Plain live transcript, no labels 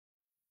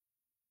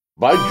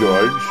By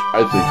George,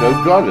 I think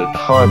I've got it.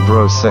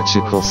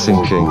 Hybrosexual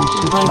thinking.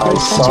 I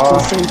saw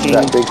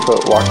that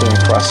Bigfoot walking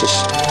across the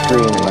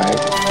screen and I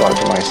thought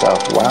to myself,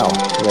 wow,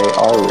 they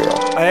are real.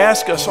 I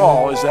ask us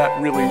all, is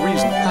that really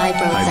reasonable?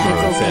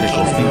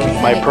 Hypothetical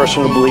thinking. My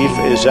personal belief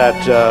is that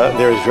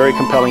there is very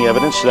compelling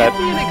evidence that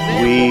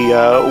we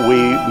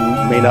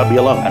may not be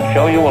alone. And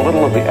show you a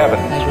little of the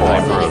evidence.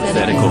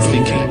 Hypothetical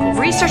thinking.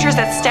 Researchers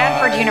at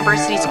Stanford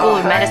University School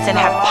of Medicine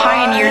have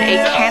pioneered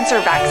a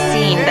cancer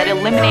vaccine that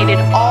eliminated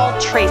all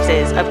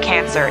traces of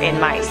cancer in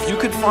mice. You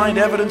could find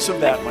evidence of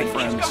that, my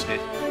friends.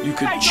 You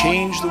could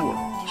change the world.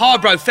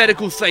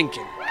 Hypothetical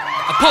thinking.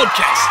 A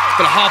podcast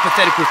for the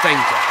hypothetical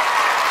thinker.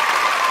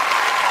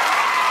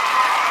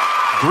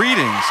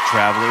 Greetings,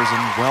 travelers,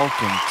 and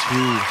welcome to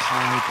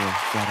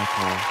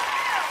Hypothetical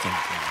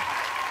Thinking,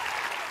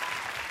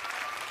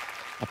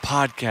 a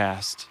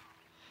podcast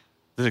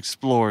that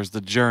explores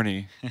the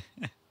journey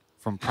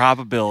from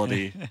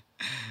probability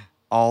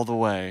all the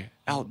way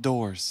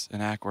outdoors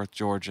in Ackworth,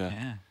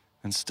 Georgia,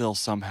 and still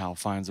somehow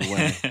finds a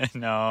way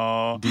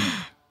into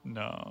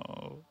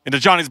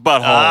Johnny's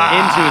butthole.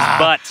 Into his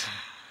butt.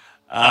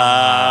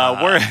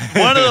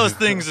 One of those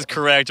things is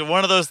correct, and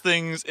one of those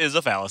things is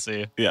a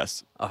fallacy.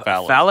 Yes.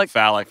 Phallic?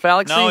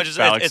 Phallic. No,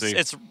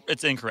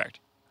 it's incorrect.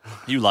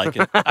 You like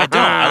it. I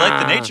don't. I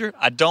like the nature.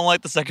 I don't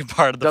like the second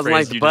part of the Doesn't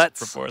phrase like the you butts.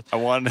 just put forth. I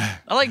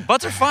like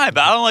butts are fine,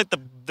 but I don't like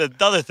the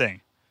other thing.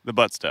 the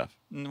butt stuff.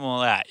 Well,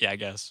 that, yeah, I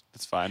guess.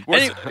 That's fine.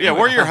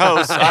 We're your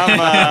hosts.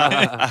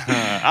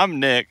 I'm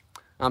Nick.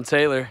 I'm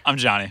Taylor. I'm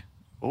Johnny.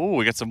 Oh,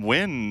 we got some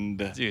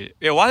wind. Dude,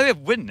 yeah, why do we have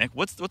wind, Nick?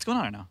 What's going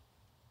on right now?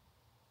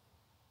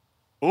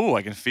 Oh,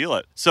 I can feel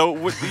it. So,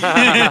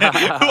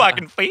 I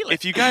can feel it.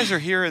 If you guys are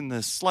hearing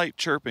the slight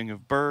chirping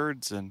of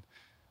birds and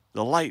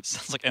the light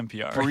sounds like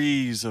NPR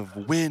breeze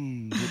of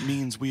wind, it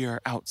means we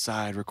are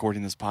outside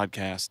recording this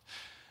podcast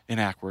in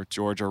Ackworth,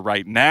 Georgia,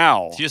 right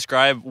now. Can you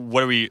describe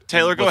what are we?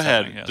 Taylor, go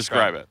ahead. Yeah,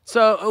 describe it.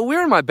 So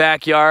we're in my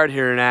backyard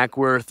here in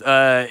Ackworth.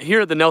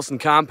 Here at the Nelson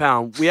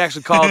compound, we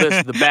actually call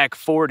this the back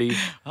 40.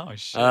 Oh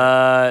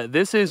shit!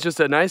 This is just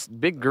a nice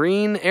big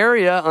green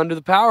area under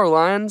the power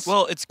lines.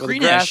 Well, it's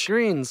greenish.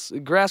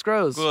 Grass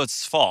grows. Well,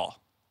 it's fall.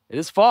 It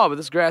is fall, but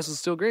this grass is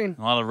still green.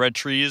 A lot of red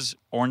trees,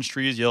 orange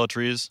trees, yellow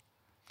trees.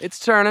 It's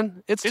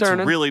turning. It's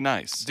turning. It's really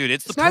nice, dude.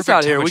 It's nice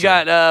out here. We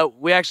got.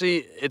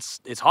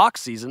 It's hawk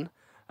season.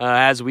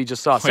 As we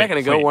just saw a second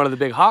ago, one of the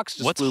big hawks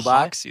just flew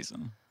by. What's hawk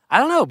season? I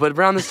don't know, but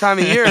around this time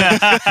of year,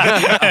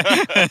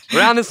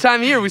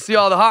 we see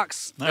all the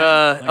hawks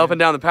up and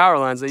down the power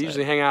lines. They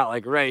usually hang out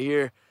like right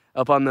here,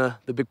 up on the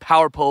big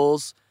power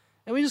poles.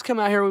 And we just come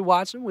out here, we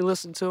watch them, we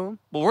listen to them.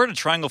 Well, we're in a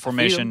triangle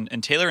formation,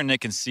 and Taylor and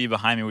Nick can see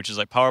behind me, which is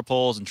like power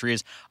poles and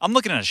trees. I'm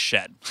looking at a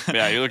shed.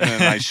 Yeah, you're looking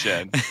at a nice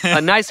shed. A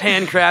nice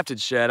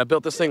handcrafted shed. I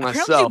built this thing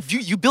myself.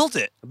 You built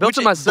it. I built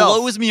it myself.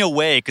 It blows me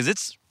away because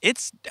it's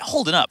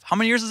holding up. How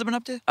many years has it been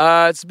up to?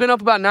 It's been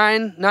up about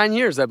nine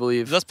years, I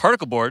believe. That's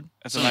particle board.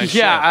 That's a nice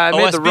shed. I made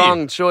OSB. the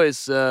wrong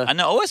choice. I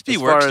know OSB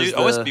works, dude.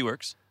 OSB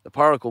works. The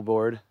particle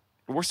board.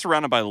 We're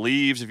surrounded by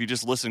leaves. If you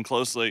just listen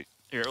closely,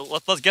 here,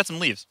 let's get some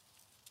leaves.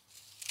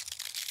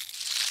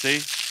 See,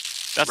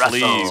 that's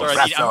leaves.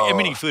 Sorry, I'm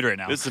eating food right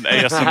now. This is an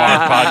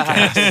ASMR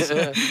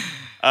podcast.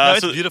 No,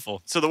 it's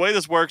beautiful. So the way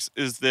this works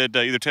is that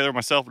either Taylor or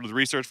myself will do the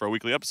research for our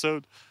weekly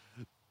episode.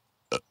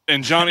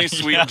 And Johnny,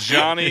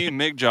 Johnny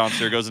Mick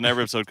Johnson goes in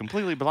every episode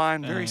completely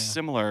blind, very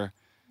similar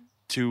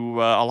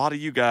to a lot of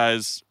you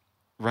guys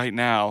right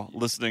now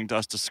listening to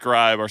us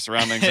describe our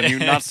surroundings and you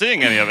not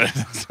seeing any of it.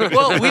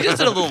 Well, we just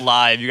did a little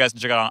live. You guys can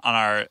check out on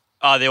our...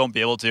 they won't be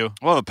able to.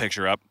 We'll have a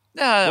picture up.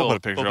 Yeah, we'll put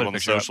a picture up on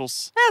the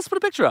socials. Yeah, let's put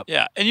a picture up.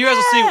 Yeah, and you guys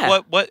will see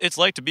what it's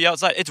like to be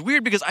outside. It's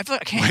weird because I feel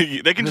like I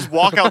can't. They can just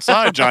walk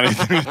outside, Johnny.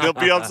 They'll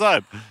be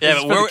outside.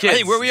 Yeah, but I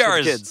think where we are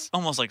is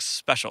almost like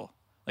special.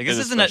 Like this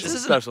isn't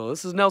special.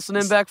 This is Nelson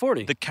in back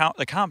 40. The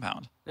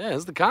compound. Yeah, this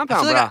is the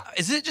compound, bro.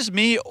 Is it just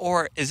me,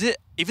 or is it,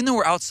 even though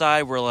we're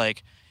outside, we're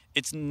like,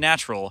 it's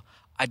natural,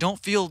 I don't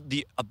feel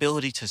the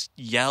ability to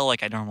yell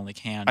like I normally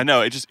can. I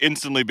know, it just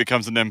instantly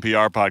becomes an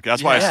NPR podcast.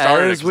 That's why I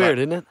started it. It's weird,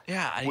 isn't it?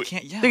 Yeah, I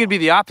can't yell. I think it'd be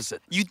the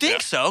opposite. You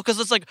think so? Because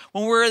it's like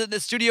when we're at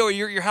the studio or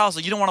you're at your house,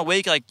 like you don't want to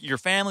wake like your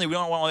family, we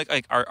don't want to wake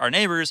like our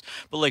neighbors,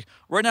 but like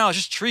right now it's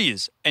just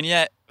trees, and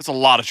yet it's a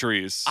lot of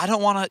trees. I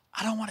don't want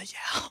to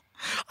yell.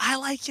 I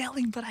like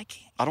yelling, but I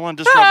can't. I don't want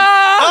to disrupt.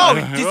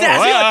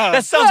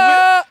 That sounds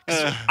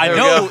weird. I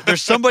know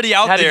there's somebody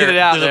out there. To get it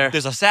out there.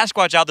 There's a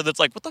Sasquatch out there that's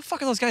like, what the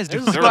fuck are those guys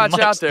doing? There's a Sasquatch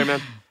out there, man.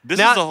 This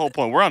is the whole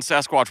point. We're on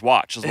Sasquatch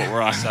Watch is what we're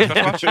on.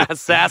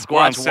 Sasquatch We're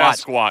on Watch.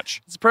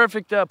 Sasquatch. It's a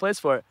perfect place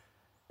for it.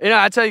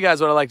 I tell you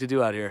guys what I like to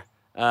do out here.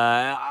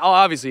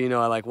 Obviously,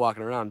 I like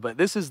walking around, but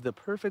this is the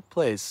perfect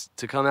place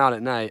to come out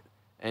at night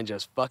and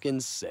just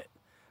fucking sit.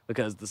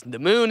 Because the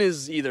moon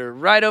is either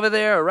right over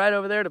there or right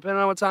over there,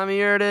 depending on what time of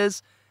year it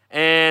is.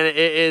 And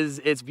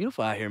it's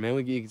beautiful out here, man.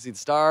 You can see the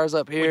stars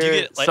up here. Would you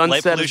get,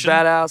 sunset is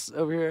badass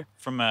over here.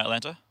 From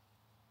Atlanta?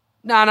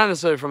 No, not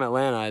necessarily from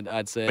Atlanta,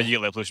 I'd say. But you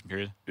get light pollution,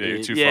 period. Yeah,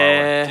 you're too far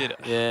away. Dude,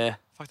 yeah.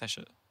 Fuck that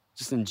shit.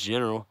 Just in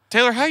general.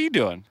 Taylor, how you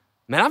doing?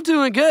 Man, I'm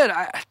doing good.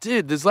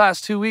 Dude, these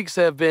last 2 weeks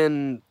have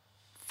been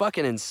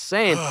fucking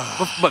insane.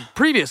 but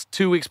previous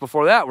 2 weeks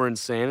before that were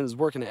insane. It was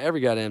working every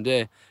goddamn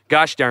day.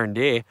 Gosh darn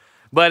day.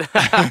 But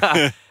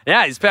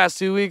yeah, these past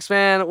 2 weeks,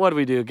 man, what did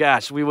we do?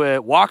 Gosh, we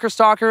went Walker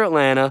Stalker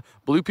Atlanta,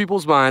 blew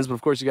people's minds, but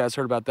of course you guys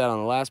heard about that on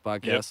the last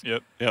podcast.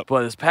 Yep.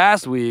 But this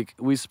past week,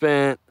 we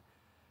spent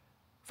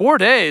 4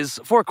 days,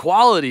 4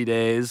 quality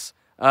days,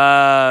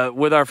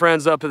 with our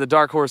friends up at the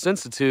Dark Horse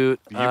Institute,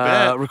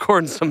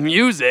 recording some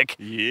music.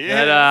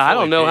 Yeah. That I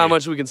don't know how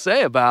much we can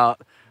say about.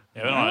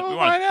 Yeah, We'll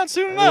find out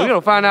soon We're enough.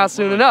 going to find out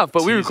soon enough.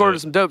 But we tease recorded it.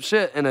 some dope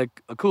shit in a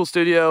cool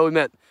studio. We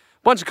met a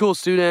bunch of cool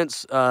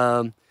students.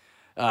 Sam,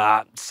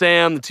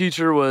 the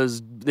teacher,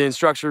 was the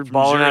instructor,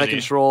 balling out of Jersey.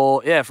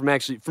 control. Yeah, from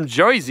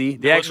Jersey,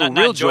 the actual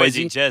not real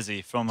Jersey. Jersey.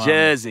 Jersey from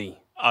Jersey.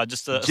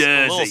 just a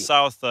Jersey. little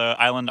south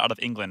island out of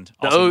England.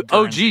 The Also OG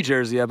Guernsey.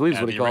 Jersey, I believe is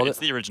Yeah, what he called It's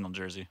it. the original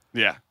Jersey.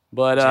 Yeah.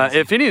 But Jersey.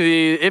 if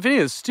any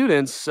of the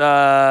students,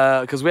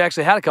 because we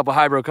actually had a couple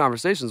highbrow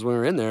conversations when we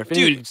were in there. If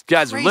any of you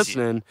guys are crazy.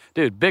 listening,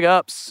 dude, big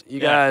ups. You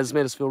Yeah. guys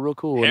made us feel real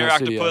cool in Hair that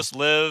studio. Octopus,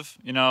 Liv,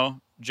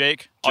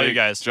 Jake, all you Jake,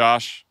 guys.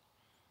 Josh,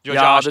 Yo,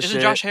 Y'all Josh. the Isn't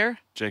shit. Josh Hair?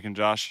 Jake and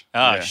Josh.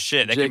 Oh, Yeah.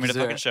 shit. They Jake came to is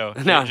the fucking show.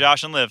 No.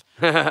 Josh and Liv.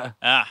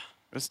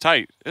 It's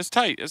tight. It's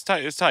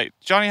tight.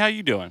 Johnny, how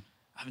you doing?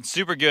 I've been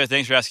super good.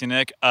 Thanks for asking,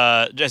 Nick.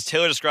 As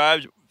Taylor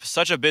described,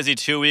 such a busy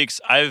 2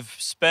 weeks. I've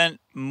spent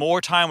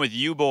more time with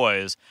you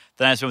boys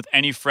than I've spent with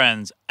any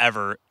friends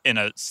ever in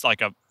a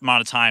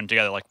amount of time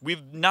together. Like,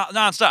 we've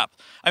nonstop.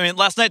 I mean,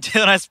 last night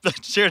Taylor and I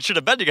shared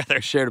a bed together.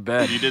 We shared a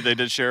bed. They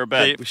did share a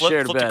They bed.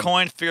 shared a flipped a bed.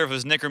 coin, figure if it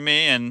was Nick or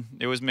me, and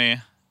it was me.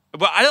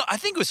 But I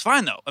think it was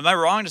fine, though. Am I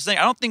wrong to saying?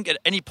 I don't think at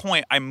any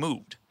point I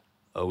moved.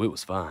 Oh, it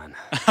was fine.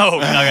 Oh,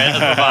 okay, that's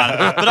move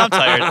on. But I'm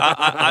tired.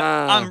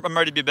 I'm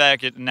ready to be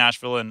back in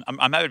Nashville, and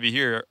I'm happy to be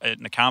here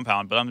in the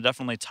compound, but I'm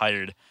definitely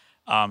tired.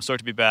 Stoked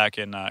to be back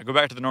and go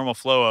back to the normal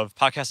flow of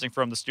podcasting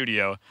from the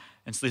studio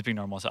and sleeping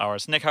normal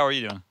hours. Nick, how are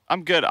you doing?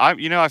 I'm good.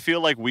 I feel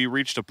like we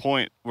reached a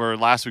point where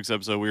last week's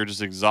episode we were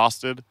just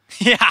exhausted,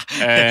 Yeah.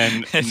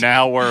 and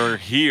now we're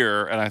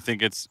here, and I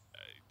think it's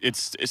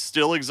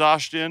still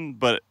exhaustion,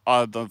 but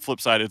on the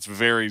flip side, it's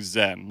very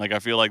zen. Like I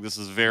feel like this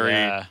is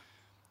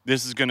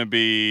this is going to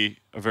be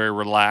a very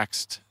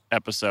relaxed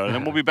episode, and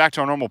then we'll be back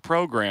to our normal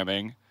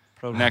programming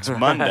next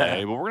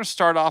Monday. But we're going to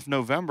start off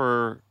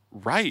November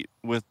right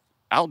with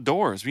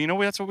outdoors.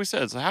 That's what we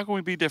said. So how can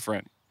we be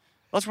different?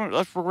 We're going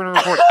to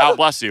record out.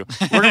 Bless you.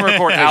 We're going to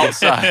record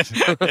outside.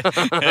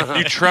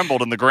 You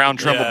trembled, and the ground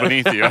trembled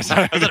beneath you. Was it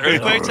an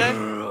earthquake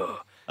today?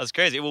 That's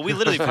crazy. Well, we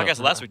literally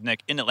podcasted last week,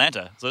 Nick, in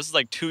Atlanta. So this is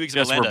like 2 weeks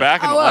Yes, of Atlanta. we're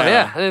back in Oh, wow, Atlanta.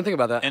 yeah. I didn't think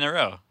about that. In a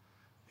row.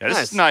 Yeah, this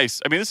is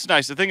nice. I mean, this is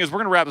nice. The thing is, we're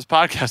going to wrap this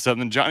podcast up,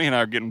 and then Johnny and I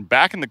are getting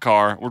back in the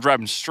car. We're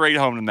driving straight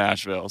home to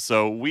Nashville.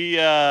 So we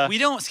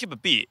don't skip a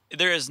beat.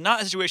 There is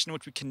not a situation in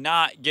which we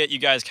cannot get you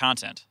guys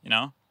content,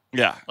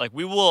 Yeah. Like,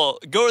 we will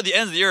go to the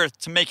ends of the earth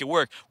to make it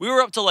work. We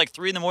were up till like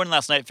 3 a.m.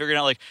 last night figuring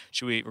out,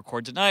 should we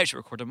record tonight? Should we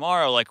record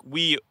tomorrow?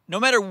 No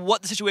matter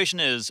what the situation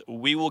is,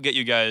 we will get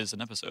you guys an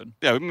episode.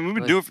 Yeah, we've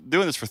been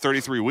doing this for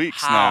 33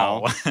 weeks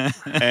How? now.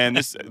 And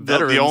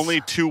the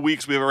only 2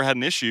 weeks we've ever had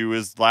an issue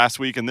is last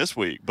week and this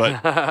week. But,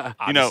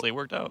 Obviously, it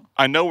worked out.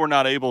 I know we're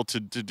not able to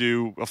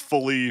do a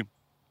fully,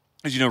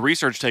 as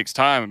research takes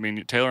time. I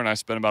mean, Taylor and I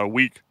spent about a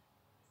week.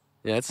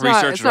 Yeah, it's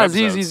Research not your as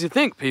easy episodes. as you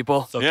think,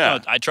 people. So, Yeah.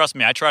 trust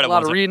me, I tried it A lot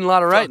once. of reading, a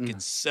lot of writing. Fucking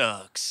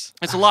sucks.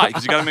 It's a lot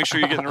because you got to make sure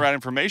you're getting the right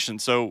information.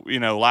 So,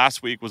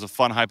 last week was a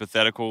fun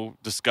hypothetical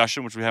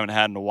discussion, which we haven't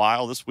had in a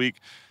while. This week,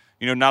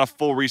 not a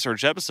full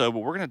research episode, but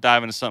we're going to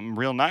dive into something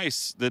real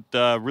nice that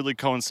really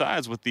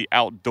coincides with the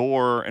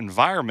outdoor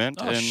environment.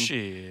 Oh,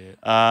 shit.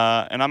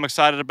 And I'm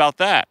excited about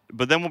that.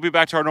 But then we'll be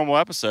back to our normal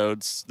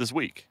episodes this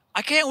week.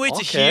 I can't wait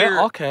to Okay,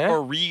 hear okay.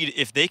 or read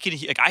if they can.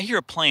 I hear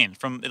a plane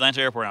from Atlanta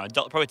Airport now.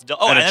 Probably to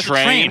And and a that's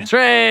train. a train.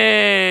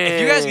 Train.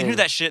 If you guys can hear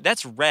that shit,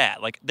 that's rad.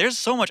 There's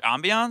so much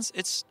ambiance.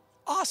 It's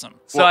awesome.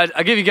 So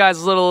I give you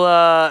guys a little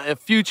a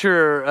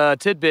future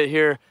tidbit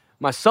here.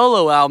 My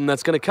solo album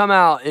that's going to come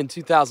out in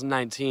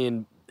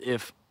 2019,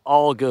 if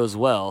all goes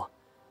well,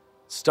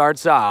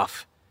 starts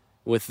off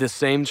with this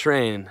same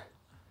train.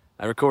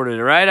 I recorded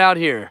it right out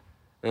here,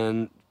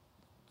 and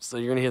so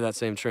you're gonna hear that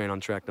same train on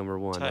track number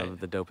 1 Tight. of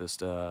the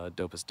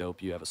dopest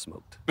dope you ever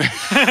smoked.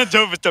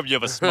 Dopest dope you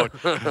ever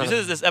smoked. You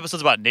said this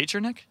episode's about nature,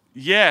 Nick?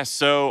 Yeah,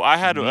 so I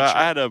had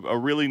Nature. a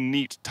really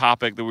neat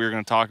topic that we were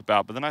going to talk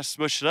about, but then I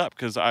switched it up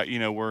because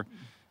we're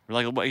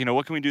like,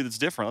 what can we do that's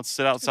different? Let's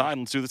sit outside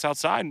and let's do this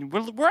outside. And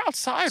we're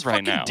outside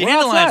right now.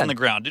 Dandelions outside. on the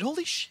ground, dude.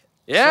 Holy shit.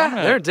 Yeah,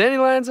 Sorta. there are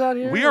dandelions out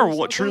here. We are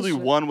There's truly those-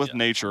 one with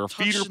nature. Our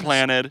feet are Touching-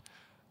 planted.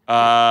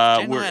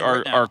 Dandelion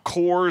right now. Our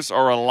cores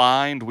are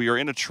aligned. We are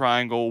in a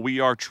triangle. We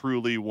are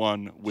truly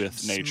one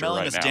with nature Smelling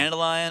right this now.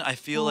 dandelion, I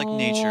feel like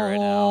nature right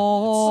now.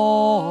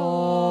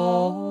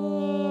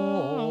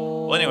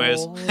 Well,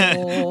 anyways.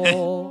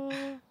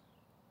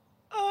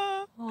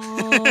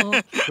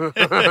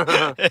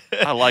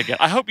 I like it.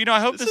 I hope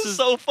This is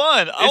so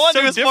fun. I it's want to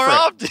so do this more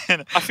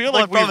different. often. I feel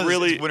Well, like the problem we've is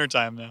really it's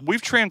wintertime now.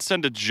 we've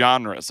transcended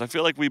genres. I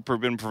feel like we've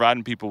been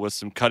providing people with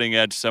some cutting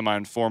edge,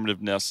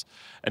 semi-informativeness,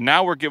 and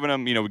now we're giving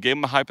them. We gave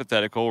them a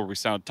hypothetical where we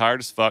sound tired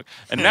as fuck,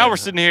 and now we're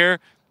sitting here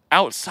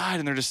outside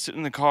and they're just sitting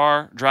in the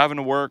car, driving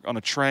to work, on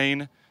a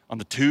train, on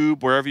the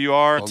tube, wherever you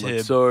are. On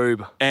the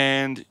tube.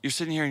 And you're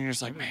sitting here and you're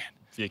just like, man,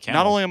 Via camel.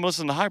 not only am I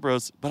listening to High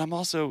Bros, but I'm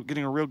also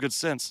getting a real good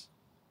sense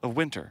of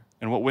winter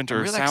and what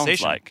winter sounds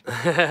Relaxation.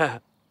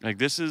 like. Like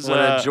this is What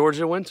a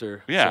Georgia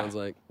winter sounds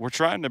like. We're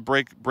trying to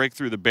break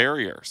through the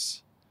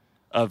barriers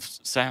of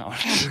sound.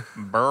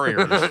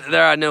 Barriers.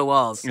 There are no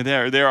walls.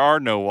 There are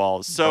no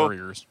walls. So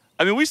Barriers.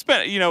 I mean, we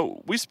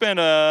spent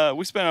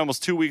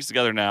almost 2 weeks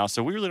together now,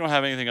 so we really don't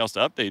have anything else to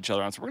update each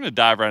other on. So we're gonna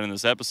dive right into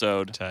this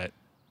episode. Tight.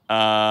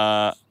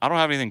 I don't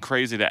have anything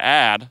crazy to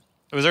add.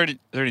 Was there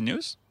already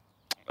news?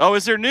 Oh,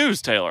 is there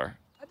news, Taylor?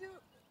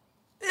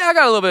 Yeah, I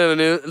got a little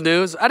bit of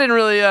news. I didn't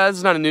really. This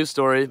is not a news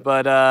story,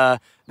 but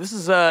this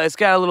is. It's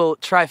got a little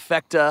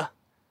trifecta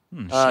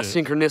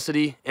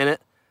synchronicity in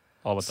it.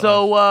 All about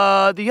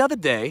So the other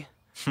day,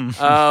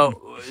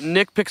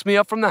 Nick picks me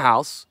up from the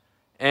house,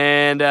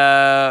 and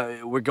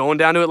we're going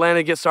down to Atlanta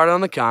to get started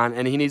on the con,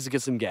 and he needs to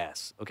get some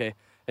gas. Okay,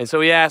 and so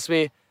he asked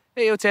me,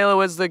 "Hey, yo, Taylor,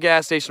 where's the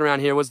gas station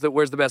around here? Where's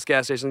the best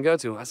gas station to go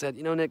to?" I said,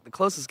 Nick, the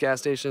closest gas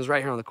station is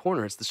right here on the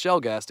corner. It's the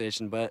Shell gas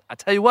station. But I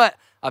tell you what,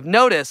 I've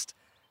noticed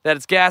that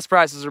its gas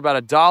prices are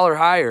about $1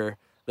 higher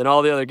than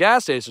all the other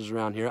gas stations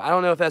around here. I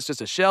don't know if that's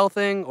just a Shell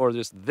thing or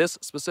just this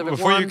specific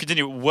Before one. you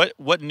continue,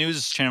 what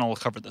news channel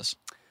covered this?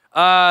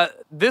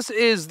 This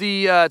is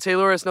the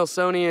Tayloris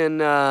Nelsonian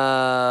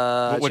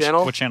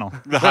channel. What channel?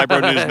 The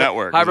Hybro News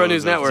Network. Hybro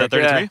News Network. Is that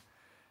 33?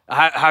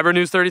 Yeah. Hybro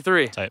News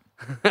 33. Type.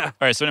 All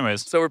right. So,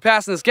 anyways, So we're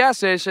passing this gas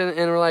station,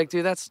 and we're like,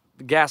 dude,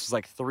 the gas was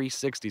like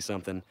 $3.60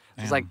 something.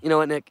 It's like, you know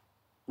what, Nick?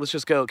 Let's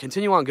just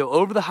continue on, go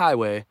over the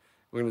highway.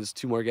 There's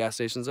 2 more gas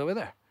stations over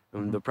there.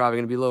 And they're probably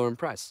going to be lower in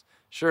price.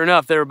 Sure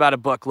enough, they were about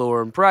 $1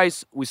 lower in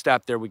price. We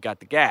stopped there. We got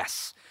the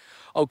gas.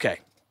 Okay.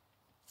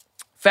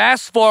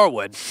 Fast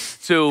forward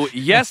to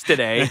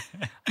yesterday.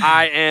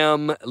 I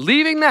am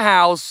leaving the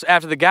house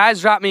after the guys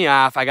drop me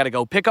off. I got to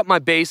go pick up my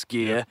bass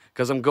gear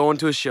because I'm going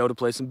to a show to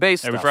play some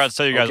bass we stuff. forgot to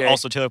tell you guys. Okay?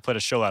 Also, Taylor played a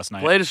show last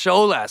night. Played a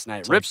show last night.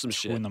 It's Ripped like some 2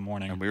 shit. in the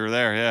morning. And we were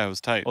there. Yeah, it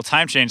was tight. Well,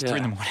 time changed. 3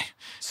 in Yeah. the morning.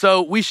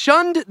 So we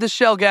shunned the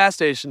Shell gas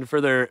station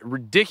for their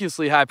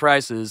ridiculously high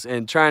prices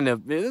and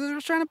they're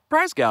trying to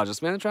price gouge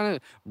us, man. They're trying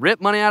to rip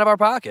money out of our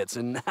pockets,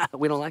 and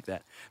we don't like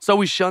that. So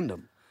we shunned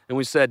them, and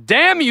we said,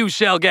 "Damn you,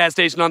 Shell gas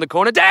station on the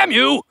corner! Damn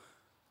you!"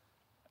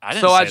 I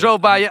didn't So I say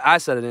drove that. by. I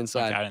said it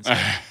inside. Okay, I didn't say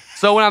that.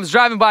 So when I was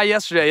driving by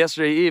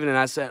yesterday evening,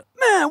 I said,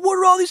 "Man, what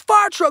are all these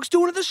fire trucks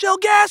doing at the Shell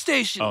gas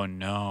station?" Oh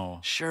no.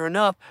 Sure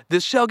enough,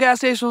 this Shell gas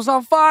station was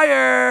on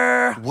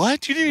fire.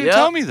 What? You didn't even Yep,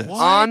 tell me this.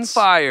 On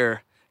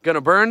fire. Gonna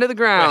burn to the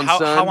ground, Wait,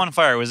 son. how on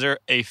fire? Was there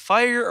a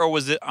fire or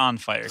was it on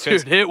fire?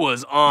 'Cause Dude, it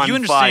was on you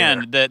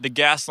understand fire. that the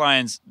gas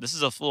lines. This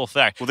is a little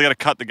fact. Well, they got to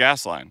cut the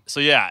gas line. So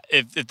yeah,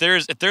 if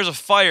there's a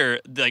fire,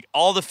 like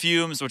all the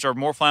fumes, which are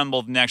more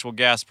flammable than the actual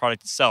gas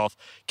product itself,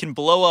 can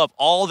blow up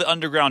all the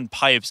underground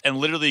pipes and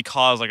literally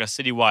cause like a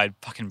citywide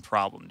fucking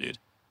problem, dude.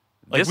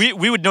 Like This-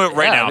 we would know it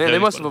right Yeah, now. man, if they it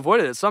must have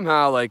exploded. avoided it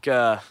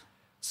somehow.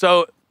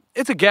 So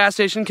it's a gas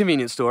station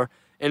convenience store,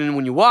 and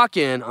when you walk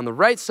in on the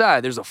right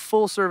side, there's a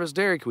full service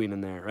Dairy Queen in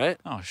there, right?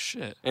 Oh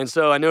shit. And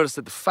so I noticed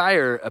that the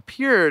fire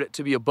appeared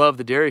to be above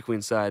the Dairy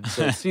Queen side.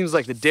 So it seems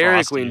like the Dairy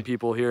Frosty. Queen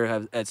people here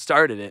had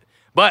started it,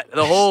 but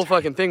the whole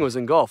fucking thing was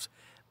engulfed.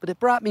 But it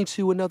brought me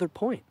to another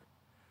point.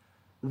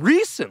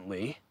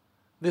 Recently,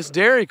 this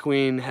Dairy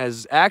Queen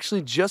has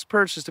actually just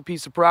purchased a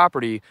piece of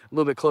property a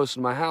little bit closer to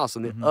my house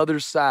on the other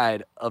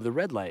side of the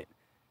red light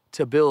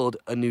to build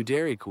a new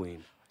Dairy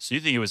Queen. So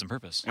you think it was on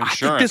purpose? I think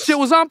Insurance. this shit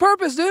was on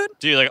purpose, dude.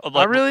 Dude, like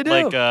I really do.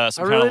 Like I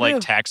some really kind of do.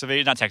 like tax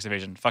evasion, not tax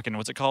evasion. Fucking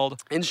what's it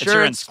called?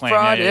 Insurance claim.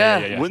 fraud,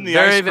 Yeah. Wouldn't the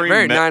very, ice cream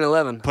very ma-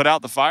 9/11. put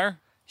out the fire?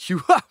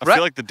 You I right?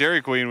 feel like the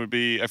Dairy Queen would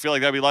be. I feel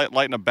like that'd be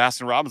lighting a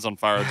Baskin Robbins on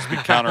fire. It'd just be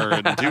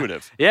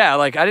counterintuitive. Yeah,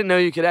 like I didn't know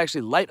you could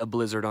actually light a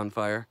blizzard on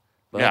fire,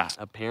 but Yeah.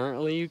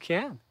 apparently you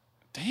can.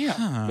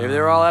 Damn. Maybe they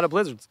were all out of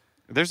blizzards.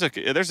 There's an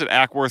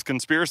Ackworth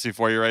conspiracy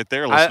for you right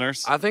there,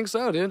 listeners. I think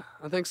so, dude.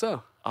 I think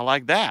so. I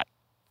like that.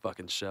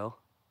 Fucking Shell.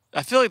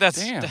 I feel like that's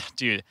Damn.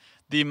 dude.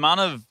 The amount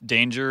of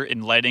danger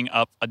in lighting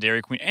up a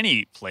Dairy Queen,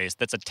 any place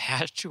that's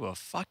attached to a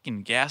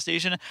fucking gas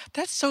station,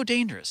 that's so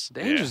dangerous.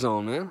 Danger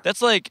zone, man.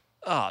 That's like,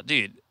 oh,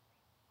 dude,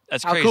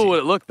 that's How crazy. cool would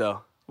it look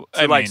though?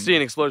 I To like mean, see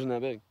an explosion that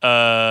big.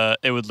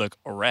 It would look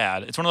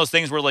rad. It's one of those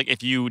things where like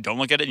if you don't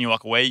look at it and you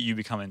walk away, you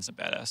become instant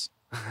badass.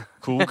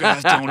 Cool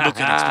guys don't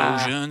look at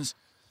explosions.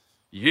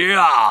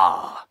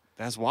 Yeah.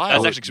 That's That's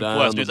wild. actually super down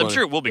cool the news. I'm bunny.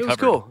 sure it will be It was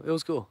covered cool. It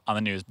was cool. on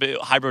the news. But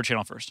Hybrid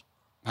Channel first.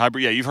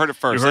 Hybrid, yeah, you've heard it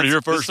first. You heard it here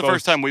This is first, the first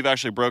folks. time we've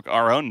actually broke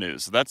our own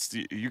news. So that's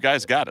you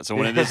guys got it. So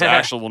when it is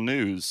actual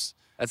news,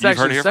 That's you've heard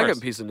actually it the here second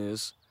first. piece of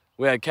news.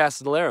 We had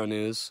Castellero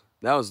news.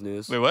 That was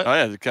news. Wait, what? Oh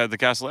yeah, the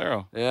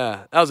Castellero.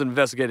 Yeah, that was an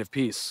investigative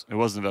piece. It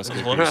was an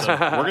investigative. Hold piece.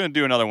 on a We're gonna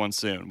do another one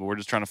soon, but we're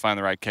just trying to find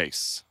the right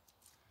case.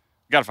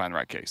 Got to find the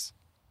right case.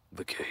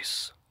 The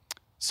case.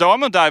 So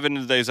I'm gonna dive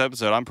into today's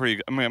episode.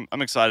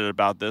 I'm excited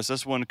about this.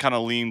 This one kind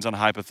of leans on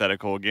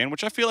hypothetical again,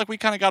 which I feel like we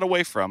kind of got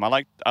away from. I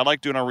like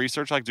doing our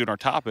research, I like doing our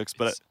topics,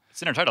 but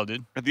It's in our title,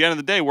 dude. at the end of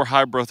the day, we're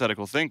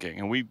hypothetical thinking,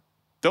 and we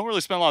don't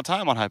really spend a lot of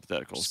time on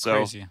hypotheticals. It's So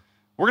crazy.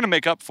 we're going to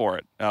make up for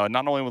it,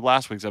 not only with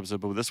last week's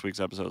episode, but with this week's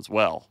episode as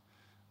well.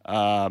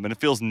 And it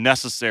feels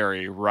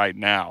necessary right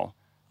now.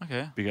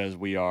 Okay. Because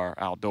we are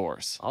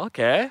outdoors.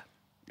 Okay.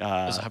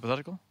 Is it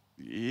hypothetical?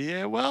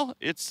 Yeah, well,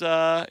 it's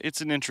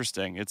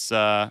interesting. It's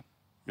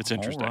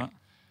interesting. Right.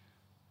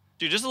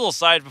 Dude, just a little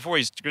side before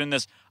you get in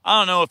this. I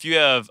don't know if you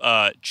have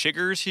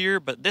chiggers here,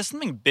 but this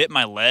something bit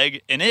my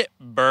leg and it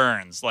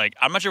burns. Like,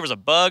 I'm not sure if it was a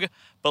bug,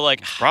 but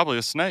like probably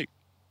a snake.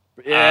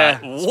 Yeah,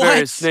 it's what?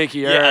 very snaky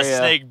Yeah, area. a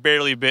snake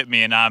barely bit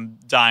me, and I'm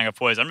dying of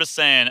poison. I'm just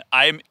saying,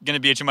 I'm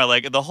gonna be itching my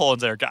leg the whole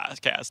entire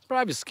cast.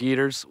 Probably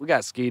skeeters. We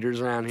got skeeters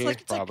around here.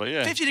 It's like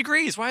 50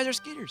 degrees. Why are there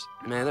skeeters?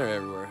 Man, they're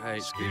everywhere. I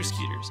hate Screw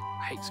skeeters.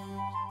 I hate skeeters.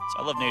 So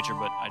I love nature,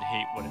 but I'd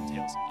hate what it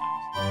entails sometimes.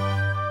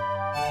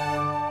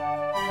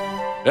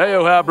 Hey,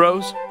 yo, hi,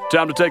 bros.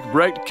 Time to take a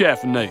break to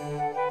caffeinate.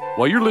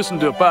 While you're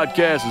listening to a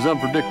podcast as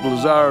unpredictable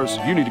as ours,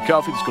 you need a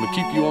coffee that's going to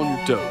keep you on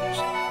your toes.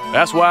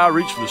 That's why I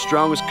reach for the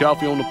strongest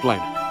coffee on the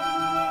planet,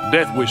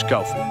 Death Wish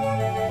Coffee.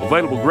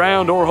 Available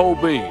ground or whole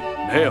bean.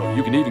 And hell,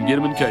 you can even get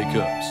them in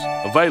K-Cups.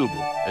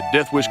 Available at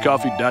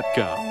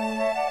deathwishcoffee.com.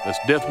 That's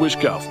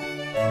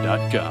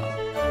deathwishcoffee.com.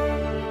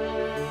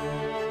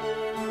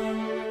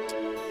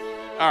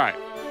 All right.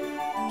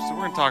 So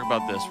we're going to talk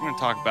about this. We're going to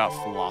talk about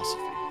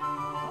philosophy.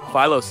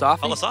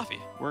 Philosophy?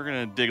 We're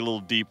going to dig a little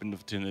deep into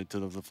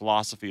the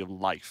philosophy of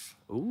life.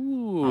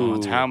 Ooh.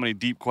 It's how many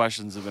deep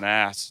questions have been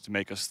asked to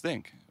make us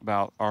think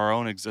about our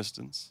own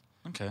existence.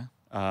 Okay.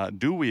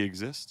 Do we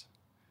exist?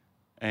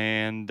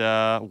 And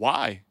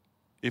why?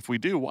 If we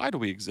do, why do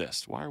we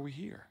exist? Why are we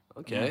here?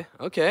 Okay.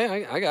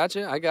 Okay. I got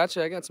you. I got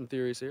some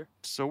theories here.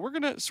 So we're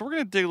gonna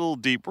dig a little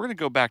deep. We're gonna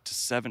go back to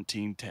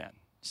 1710.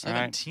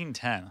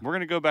 1710. Right? We're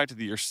gonna go back to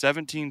the year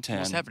 1710.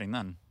 What's happening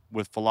then?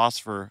 With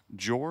philosopher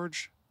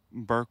George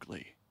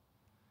Berkeley.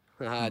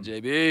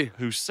 JB.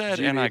 Who said,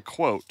 GB. and I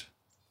quote,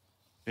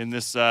 in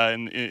this,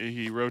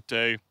 he wrote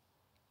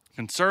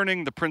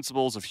Concerning the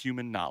Principles of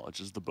Human Knowledge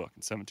is the book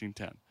in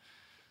 1710.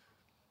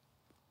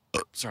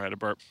 Sorry, I had a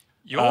burp.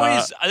 You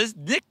always,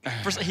 Nick,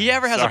 he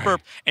ever has a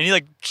burp, and he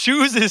like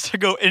chooses to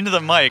go into the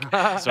mic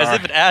as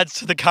if it adds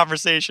to the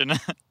conversation.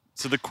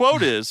 So the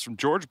quote is from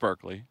George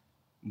Berkeley,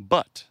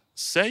 "But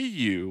say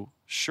you,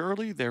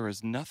 surely there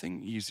is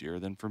nothing easier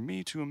than for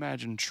me to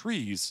imagine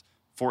trees,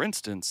 for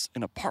instance,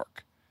 in a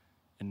park,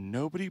 and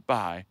nobody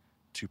by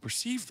to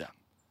perceive them.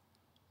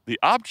 The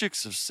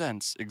objects of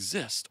sense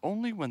exist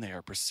only when they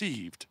are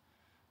perceived.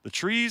 The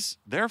trees,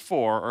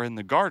 therefore, are in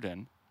the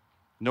garden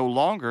no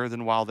longer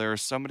than while there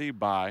is somebody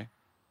by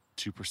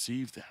to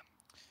perceive them."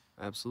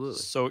 Absolutely.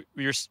 So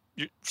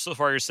so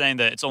far you're saying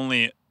that it's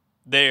only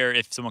there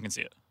if someone can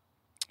see it.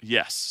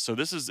 Yes. So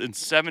this is in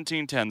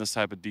 1710. This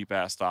type of deep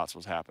ass thoughts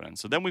was happening.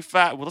 So then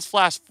let's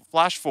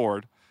flash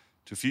forward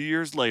to a few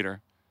years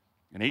later,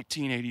 in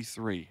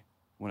 1883,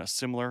 when a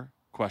similar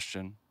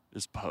question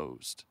is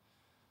posed.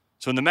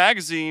 So in the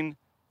magazine,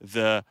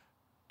 the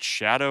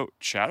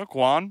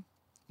Chautauquan,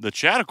 the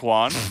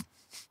Chautauquan,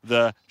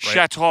 the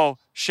Chautauquan,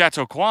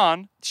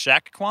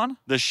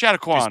 the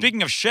Chautauquan. Dude,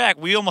 speaking of Shaq,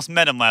 we almost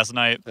met him last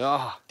night.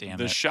 Oh, damn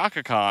the it.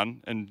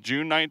 Chautauquan in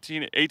June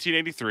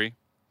 1883.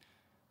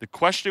 The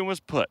question was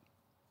put: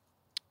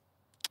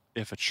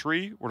 if a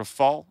tree were to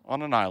fall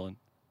on an island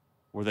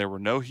where there were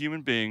no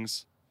human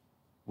beings,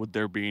 would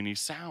there be any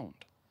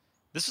sound?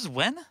 This is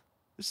when?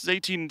 This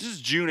is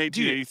June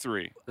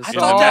 1883. I in thought the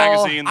that-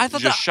 magazine, I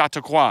thought just that-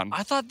 Chautauquan.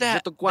 I thought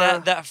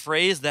that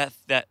phrase, that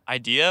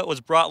idea was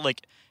brought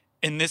like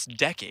in this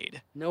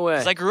decade. No way.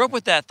 Because I grew up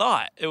with that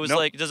thought. It was Nope.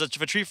 like,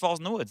 if a tree falls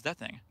in the woods, that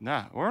thing.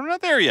 Nah, we're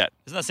not there yet.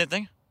 Isn't that the same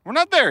thing? We're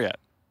not there yet.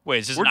 Wait,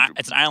 it's just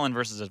it's an island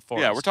versus a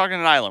forest. Yeah, we're talking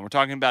an island. We're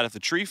talking about if the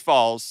tree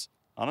falls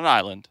on an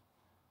island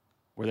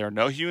where there are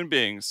no human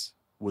beings,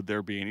 would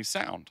there be any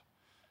sound?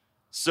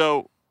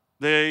 So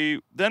they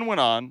then went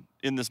on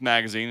in this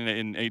magazine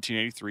in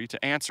 1883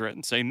 to answer it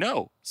and say,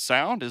 no,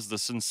 sound is the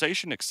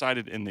sensation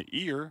excited in the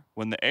ear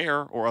when the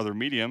air or other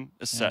medium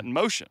is set in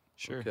motion.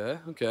 Sure.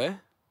 Okay.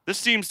 This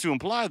seems to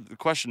imply that the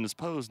question is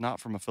posed not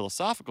from a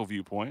philosophical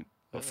viewpoint,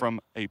 but from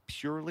a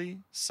purely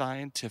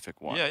scientific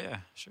one.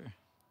 Yeah, sure.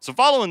 So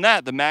following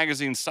that, the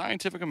magazine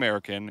Scientific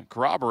American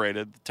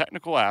corroborated the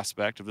technical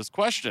aspect of this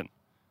question,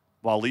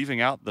 while leaving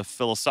out the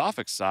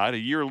philosophic side a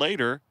year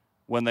later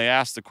when they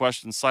asked the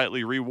question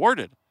slightly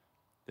reworded.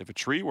 If a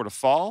tree were to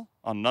fall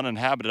on an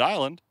uninhabited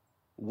island,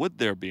 would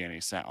there be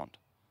any sound?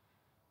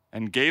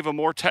 And gave a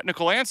more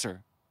technical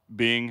answer,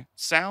 being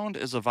sound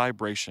is a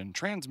vibration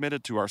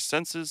transmitted to our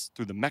senses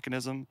through the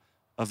mechanism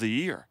of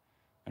the ear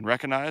and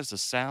recognized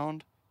as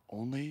sound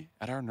only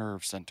at our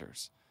nerve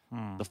centers.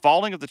 The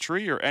falling of the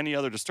tree or any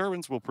other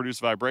disturbance will produce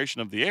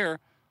vibration of the air.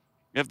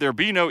 If there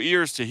be no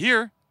ears to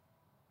hear,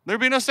 there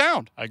be no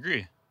sound. I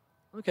agree.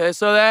 Okay,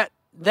 so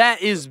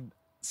that is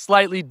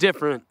slightly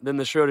different than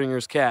the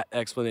Schrodinger's cat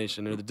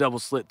explanation or the double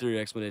slit through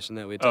explanation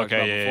that we talked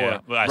about before. Yeah.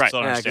 Well, I still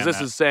understand because this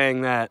that. is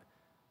saying that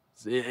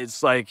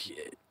it's like,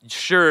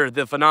 sure,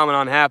 the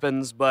phenomenon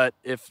happens, but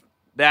if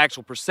the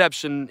actual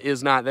perception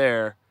is not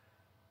there,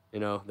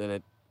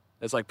 then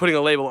it's like putting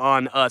a label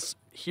on us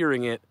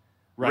hearing it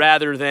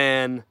rather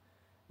than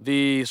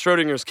The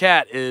Schrodinger's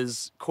cat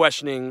is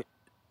questioning,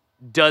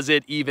 does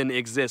it even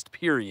exist,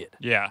 period?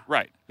 Yeah.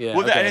 Right. Yeah,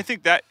 Well, okay. and I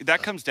think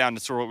that comes down to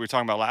sort of what we were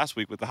talking about last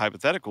week with the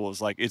hypothetical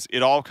is like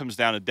it all comes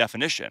down to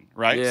definition,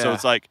 right? So Yeah.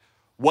 it's like,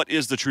 what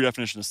is the true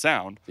definition of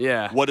sound?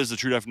 Yeah. What is the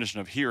true definition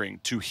of hearing?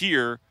 To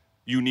hear,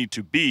 you need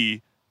to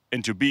be,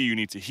 and to be, you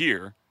need to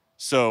hear.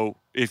 So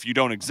if you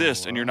don't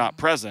exist and you're not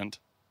present,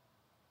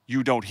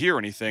 you don't hear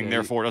anything,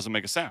 therefore it doesn't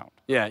make a sound.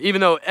 Yeah, even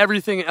though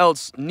everything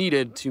else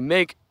needed to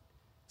make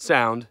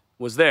sound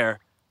was there,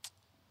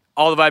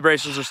 all the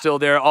vibrations are still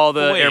there, all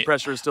the Wait. air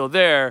pressure is still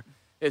there.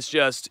 It's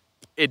just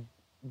it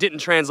didn't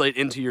translate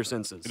into your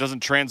senses. It doesn't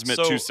transmit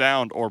So- to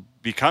sound or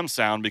become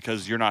sound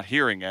because you're not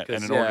hearing it.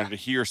 And in order to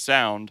hear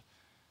sound,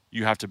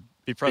 you have to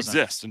Be present.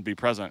 exist and be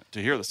present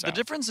to hear the sound. The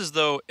difference is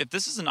though, if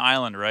this is an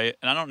island, right?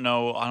 And I don't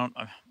know,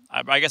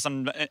 I guess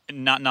I'm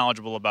not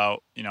knowledgeable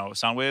about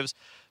sound waves.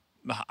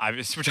 We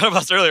were talking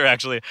about this earlier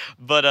actually,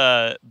 but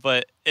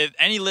if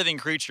any living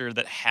creature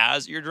that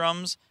has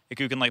eardrums,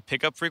 who can like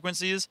pick up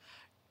frequencies,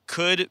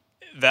 could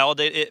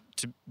validate it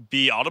to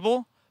be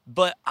audible.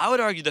 But I would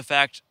argue the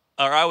fact,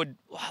 or I'd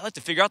like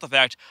to figure out the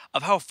fact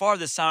of how far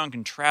this sound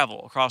can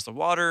travel across the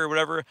water or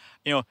whatever.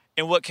 In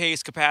what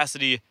case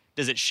capacity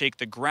does it shake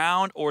the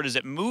ground or does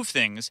it move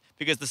things?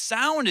 Because the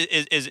sound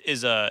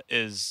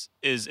is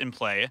in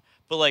play,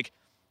 but like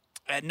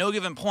at no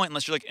given point,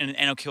 unless you're like in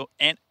an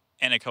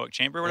anechoic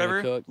chamber or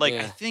whatever. Anechoic, Like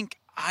yeah. I think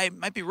I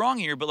might be wrong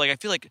here, but like I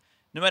feel like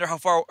no matter how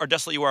far or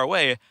desolate you are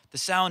away, the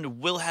sound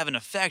will have an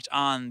effect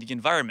on the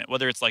environment.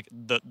 Whether it's like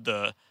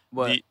the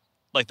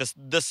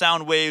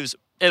sound waves,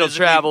 It'll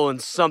physically travel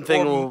and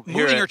something or will hear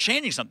moving it. or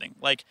changing something.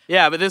 Like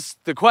Yeah, but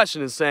the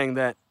question is saying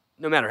that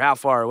no matter how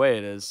far away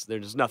it is,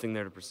 there's nothing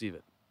there to perceive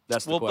it.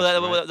 That's the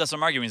question, right? that's what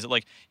I'm arguing is that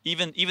like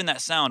even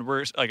that sound,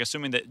 we're like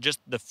assuming that just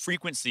the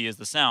frequency is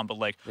the sound, but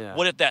like Yeah.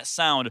 what if that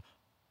sound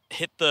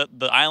hit the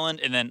island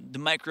and then the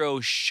micro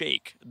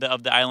shake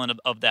of the island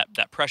of that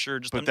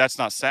pressure? But that's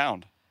not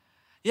sound.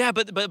 Yeah,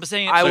 but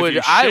saying I So if would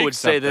you I shake would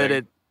say that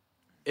something-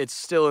 it's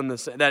still in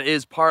that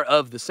is part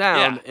of the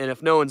sound, Yeah. and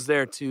if no one's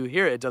there to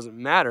hear it, it doesn't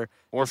matter.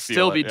 Or It'll feel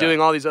still it, be yeah. doing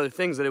all these other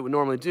things that it would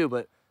normally do,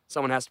 but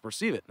someone has to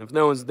perceive it. And if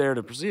no one's there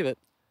to perceive it,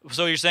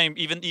 So you're saying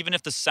even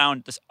if the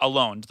sound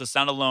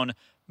alone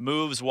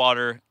moves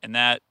water and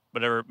that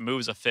whatever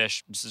moves a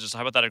fish, this is just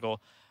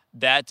hypothetical,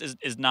 that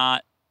is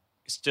not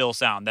still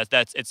sound.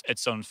 That's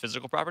its own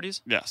physical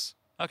properties? Yes.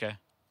 Okay.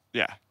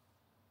 Yeah.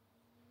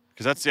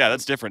 Because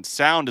that's different.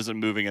 Sound isn't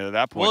moving it at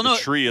that point. Well, no,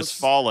 the tree is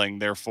falling,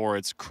 therefore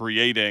it's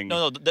creating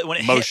No, when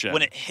it motion.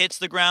 when it hits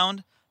the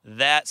ground,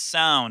 that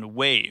sound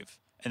wave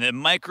and the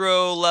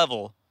micro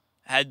level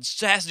has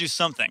to do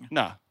something.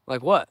 No.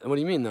 like what? What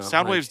do you mean though?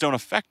 Sound Like- waves don't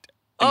affect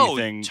Oh,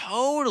 anything.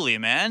 totally,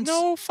 man.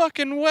 No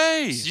fucking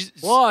way.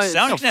 Well, it's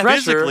sound no can have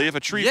pressure. Physically, if a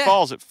tree Yeah.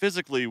 falls, it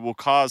physically will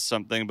cause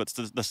something, but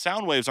the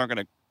sound waves aren't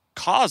going to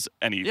cause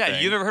anything. Yeah,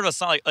 you've ever heard of a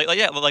sound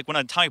like when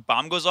an atomic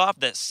bomb goes off,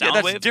 that sound Yeah,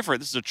 that's wave? different.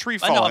 This is a tree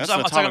I know, falling. I'm That's talking,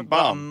 an I'm talking atomic about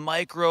a bomb.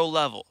 micro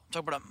level. I'm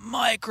talking about a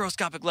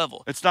microscopic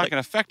level. It's not Like,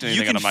 going to affect anything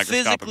you can on a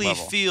microscopic physically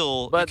level.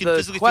 feel. But you can the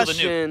physically feel the nuke.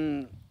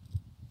 question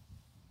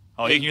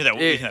Oh, you can hear that. You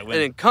can hear that it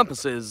wind.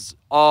 encompasses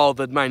all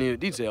the minute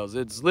details.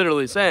 It's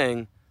literally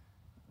saying,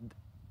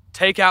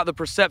 take out the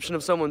perception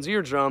of someone's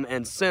eardrum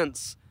and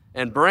sense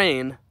and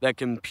brain that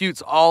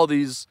computes all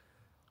these,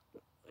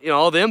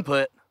 all the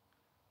input.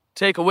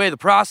 Take away the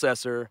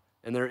processor,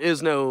 and there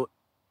is no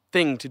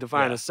thing to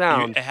define Yeah. a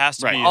sound. It has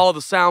to Right. be. All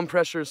the sound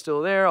pressure is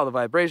still there. All the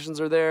vibrations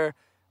are there.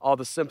 All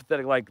the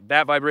sympathetic, like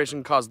that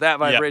vibration caused that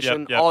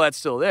vibration. yep. All that's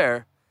still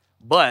there.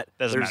 But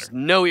Doesn't there's matter.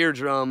 no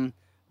eardrum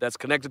that's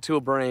connected to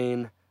a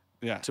brain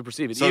Yeah. to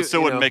perceive it. So it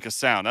still wouldn't make a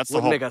sound. That's the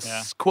wouldn't whole. make a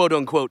Yeah. quote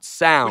unquote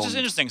sound. Which is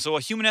interesting. So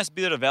a human has to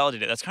be there to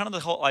validate it. That's kind of the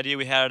whole idea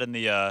we had in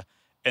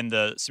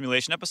the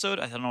simulation episode.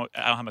 I don't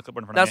have my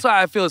clipboard in front That's of me.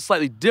 why I feel it's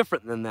slightly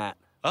different than that.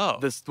 Oh.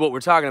 This what we're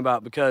talking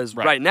about because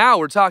Right. right now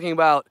we're talking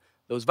about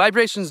those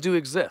vibrations do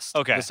exist.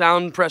 Okay. The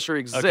sound pressure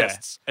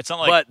exists. It's not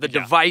like- but the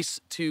yeah. device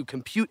to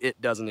compute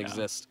it doesn't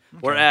exist.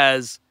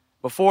 Whereas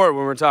before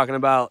when we're talking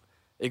about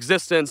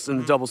existence Mm-hmm.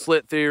 and double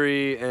slit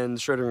theory and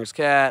Schrodinger's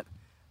cat,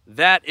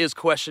 that is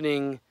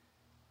questioning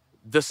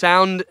the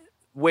sound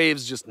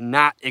waves just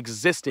not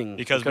existing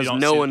Because we don't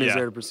no see- one is yeah.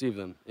 there to perceive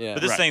them. Yeah.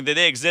 But this thing,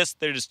 they exist,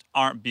 they just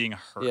aren't being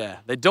heard. Yeah,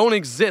 they don't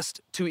exist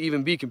to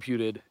even be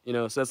computed,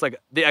 so that's like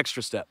the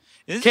extra step.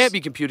 This Can't is- be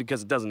computed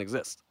because it doesn't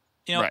exist.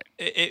 Right.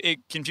 It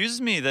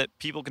confuses me that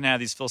people can have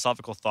these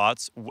philosophical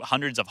thoughts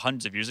hundreds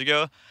of years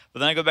ago, but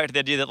then I go back to the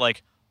idea that,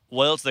 like,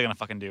 what else are they going to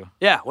fucking do?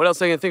 Yeah, what else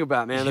are they gonna think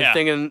about, man? They're Yeah.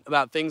 thinking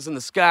about things in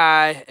the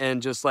sky and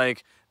just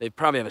like they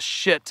probably have a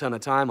shit ton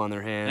of time on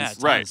their hands.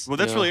 Yeah, Right. tons. Well,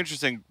 that's Yeah. really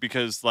interesting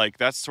because, like,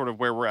 that's sort of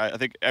where we're at. I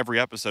think every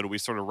episode we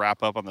sort of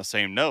wrap up on the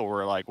same note.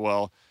 We're like,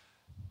 well,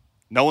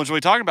 no one's really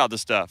talking about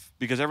this stuff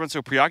because everyone's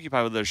so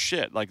preoccupied with their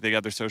shit. Like, they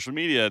got their social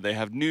media, they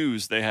have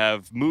news, they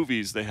have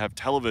movies, they have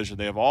television,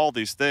 they have all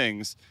these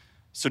things.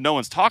 So no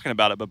one's talking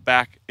about it. But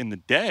back in the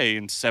day,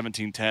 in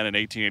 1710 and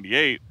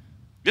 1888,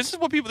 This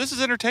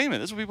is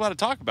entertainment. This is what people want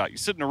to talk about. You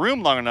sit in a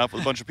room long enough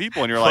with a bunch of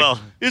people and you're Well-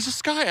 like, is the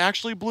sky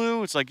actually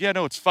blue? It's like, yeah,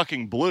 no, it's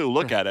fucking blue.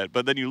 Look at it.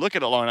 But then you look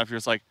at it long enough, you're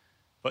just like,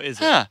 But is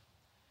huh. it?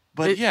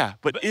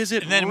 But is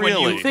it and then when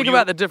really? you- Think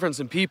about the difference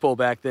in people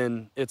back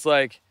then. It's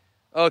like,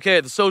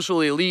 okay, the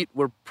socially elite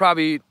were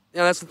probably,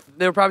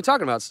 they were probably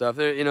talking about stuff.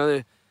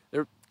 They're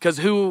because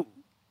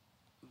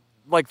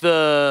like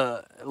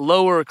the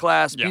lower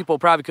class people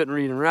probably couldn't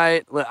read and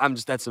write.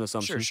 That's an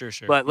assumption. Sure.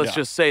 But let's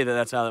just say that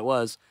that's how it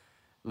was.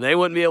 They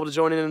wouldn't be able to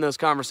join in those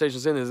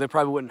conversations. They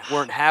probably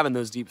weren't having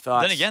those deep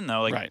thoughts. Then again,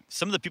 though, like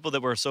some of the people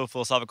that were so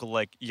philosophical,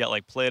 like you got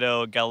like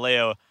Plato,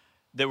 Galileo,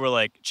 that were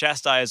like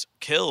chastised,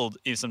 killed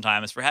even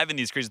sometimes for having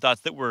these crazy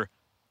thoughts that were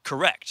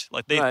correct.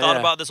 Like they thought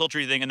about this whole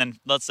tree thing, and then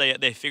let's say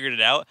they figured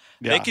it out.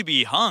 They could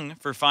be hung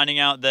for finding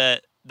out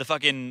that that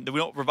we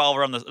don't revolve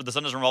around the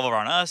sun doesn't revolve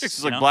around us.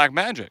 It's like black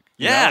magic.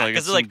 Yeah,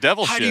 because it's like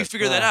devil how shit. do you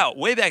figure that out?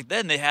 Way back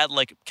then, they had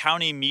like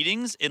county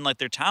meetings in like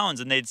their towns,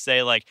 and they'd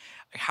say like,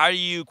 how do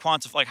you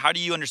quantify? Like, how do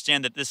you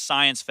understand that this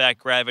science fact,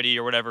 gravity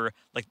or whatever,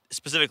 like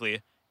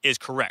specifically, is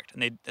correct?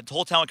 And the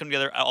whole town would come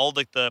together, all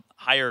like the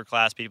higher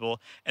class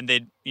people, and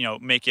they'd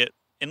make it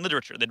in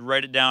literature. They'd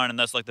write it down, and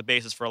that's like the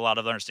basis for a lot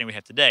of the understanding we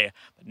have today.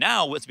 But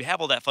now, once we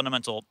have all that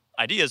fundamental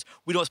ideas,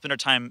 we don't spend our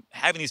time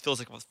having these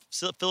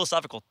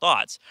philosophical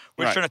thoughts.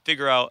 We're just trying to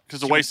figure out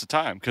because it's a waste of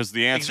time. Because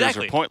the answers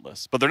are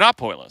pointless, but they're not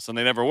pointless, and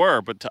they never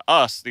were. But to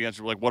us, the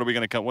answer like, what are we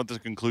going to come? What's the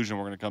conclusion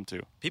we're going to come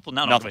to? People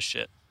now don't give a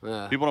shit.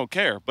 Yeah. People don't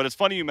care. But it's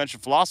funny you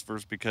mentioned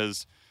philosophers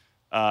because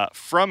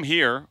from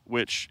here,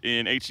 which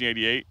in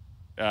 1888.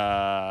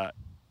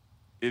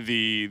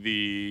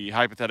 The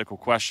hypothetical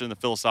question, the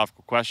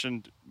philosophical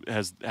question,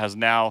 has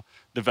now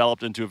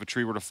developed into if a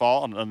tree were to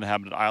fall on an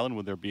uninhabited island,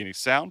 would there be any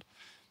sound?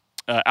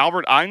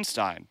 Albert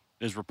Einstein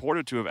is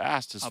reported to have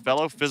asked his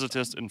fellow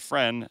physicist and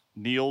friend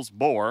Niels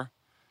Bohr,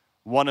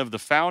 one of the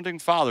founding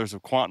fathers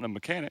of quantum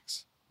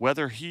mechanics,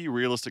 whether he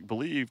realistically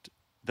believed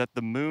that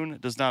the moon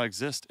does not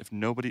exist if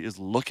nobody is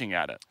looking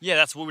at it. Yeah,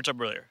 that's what we talked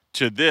about earlier.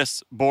 To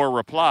this, Bohr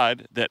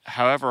replied that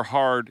however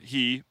hard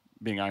he,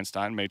 being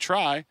Einstein, may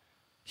try,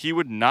 he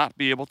would not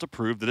be able to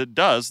prove that it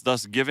does,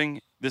 thus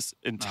giving this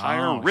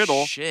entire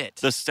riddle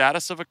the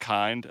status of a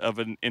kind of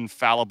an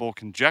infallible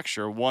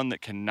conjecture, one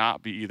that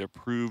cannot be either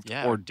proved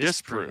or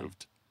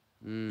disproved.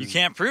 You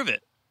can't prove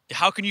it.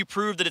 How can you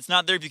prove that it's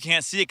not there if you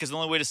can't see it? Because the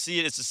only way to see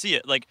it is to see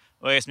it. Like,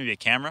 well, I guess maybe a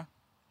camera.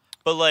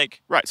 But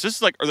like, right. So this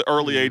is like the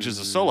early ages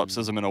of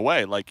solipsism in a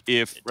way. Like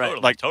if,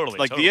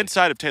 totally. the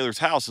inside of Taylor's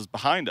house is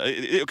behind.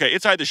 Okay,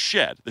 inside the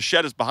shed. The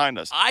shed is behind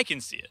us. I can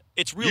see it.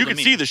 It's real. You to can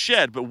me. see the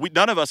shed, but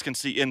none of us can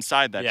see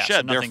inside that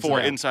shed. So Therefore,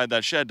 inside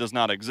that shed does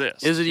not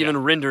exist. Is it even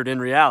rendered in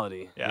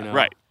reality? Yeah.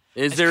 Right.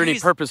 Is there any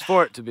purpose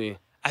for it to be?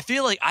 I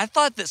feel like I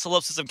thought that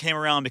solipsism came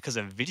around because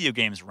of video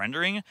games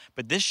rendering,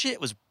 but this shit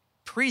was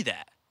pre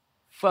that.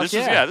 Fuck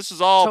this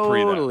is all pre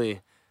that. Totally.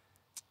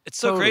 It's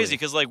so crazy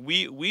because like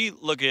we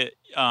look at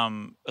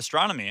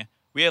astronomy.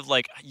 We have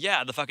like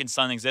the fucking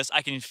sun exists.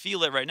 I can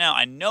feel it right now.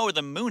 I know where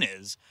the moon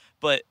is,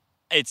 but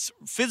it's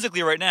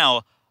physically right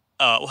now,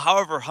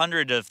 however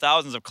hundreds of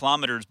thousands of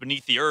kilometers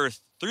beneath the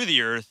earth, through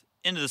the earth,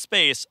 into the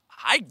space.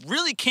 I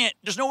really can't.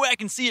 There's no way I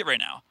can see it right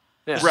now.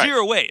 Yeah. There's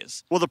zero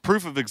ways. Well, the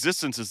proof of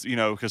existence is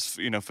because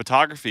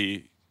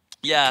photography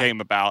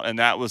came about, and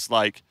that was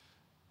like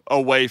a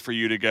way for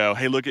you to go,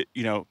 hey, look at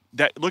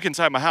look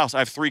inside my house. I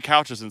have 3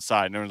 couches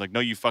inside, and everyone's like, no,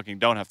 you fucking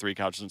don't have 3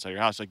 couches inside your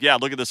house. Like, yeah,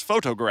 look at this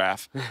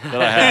photograph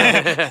that I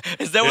have.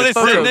 Is that what they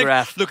said,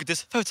 Nick? Look at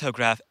this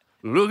photograph.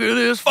 Look at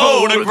this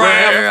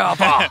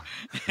photograph.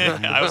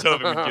 I was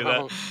hoping we'd do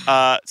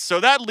that. So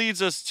that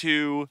leads us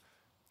to,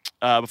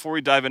 before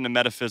we dive into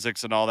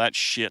metaphysics and all that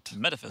shit,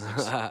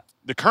 metaphysics.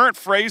 The current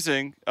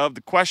phrasing of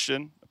the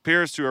question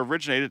appears to have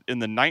originated in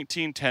the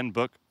 1910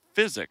 book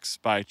Physics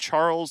by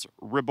Charles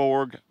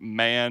Ribourg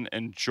Mann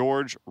and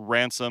George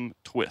Ransom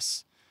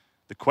Twiss.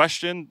 The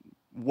question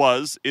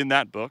was, in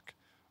that book,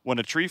 when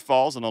a tree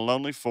falls in a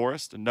lonely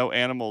forest and no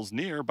animals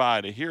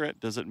nearby to hear it,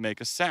 does it make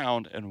a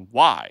sound, and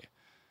why?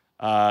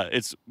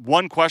 It's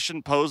one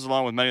question posed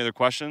along with many other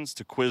questions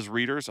to quiz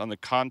readers on the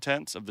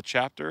contents of the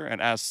chapter,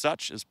 and as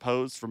such is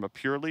posed from a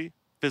purely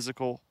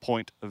physical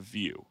point of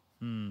view.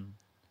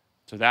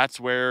 So that's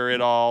where it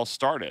all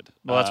started.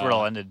 Well, that's where it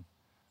all ended.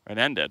 It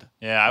ended.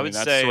 Yeah, I would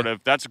that's say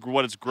that's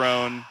what it's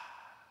grown.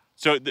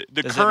 So the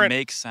does current it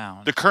make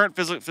sound? The current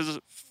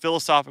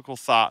philosophical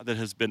thought that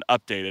has been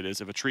updated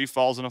is if a tree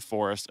falls in a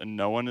forest and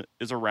no one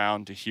is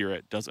around to hear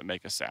it, does it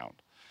make a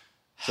sound?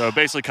 So it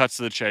basically cuts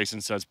to the chase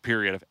and says,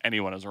 period, if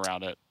anyone is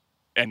around it,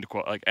 end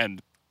quote, like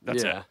end.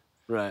 That's it.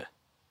 Right.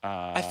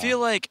 I feel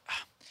like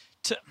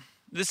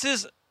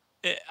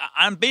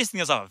I'm basing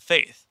this off of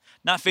faith.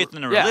 Not faith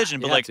in a religion,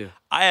 but like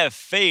I have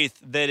faith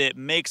that it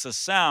makes a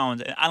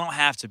sound and I don't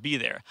have to be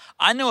there.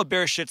 I know a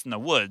bear shits in the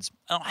woods.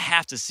 I don't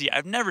have to see it.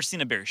 I've never seen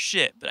a bear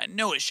shit, but I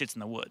know it shits in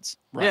the woods.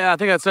 Right. Yeah, I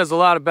think that says a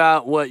lot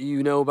about what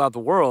you know about the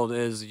world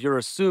is you're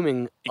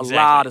assuming a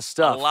lot of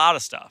stuff. A lot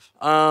of stuff.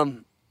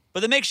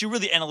 But that makes you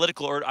really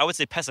analytical, or I would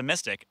say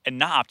pessimistic and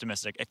not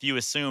optimistic if you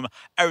assume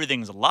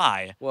everything's a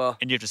lie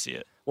and you have to see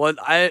it. Well,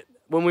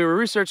 when we were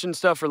researching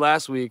stuff for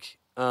last week,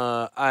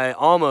 I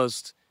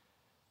almost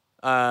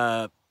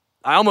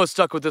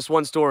stuck with this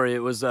one story. It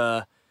was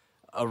a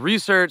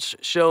research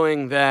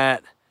showing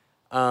that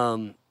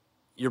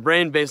your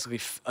brain basically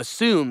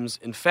assumes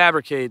and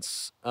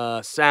fabricates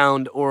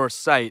sound or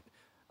sight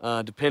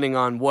depending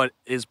on what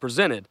is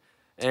presented.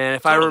 And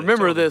if I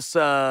remember this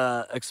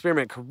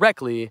experiment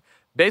correctly,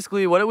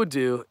 basically what it would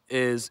do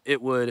is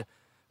it would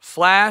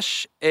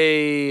flash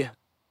a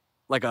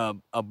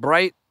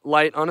bright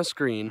light on a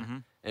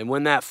screen, and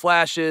when that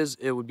flashes,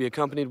 it would be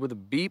accompanied with a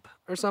beep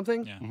or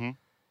something. Yeah.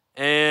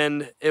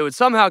 And it would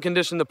somehow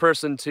condition the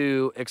person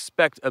to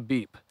expect a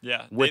beep.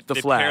 Yeah, with the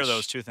they flash. pair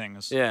those two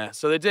things. Yeah,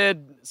 so they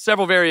did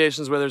several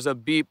variations where there's a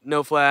beep,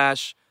 no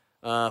flash,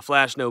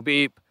 flash, no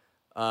beep,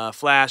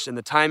 flash, and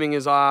the timing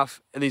is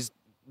off, and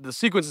the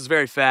sequence is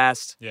very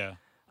fast. Yeah.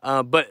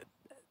 But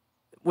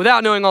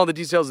without knowing all the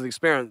details of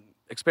the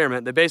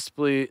experiment, they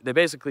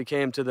basically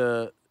came to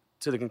the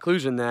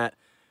conclusion that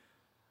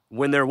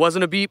when there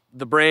wasn't a beep,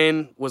 the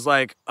brain was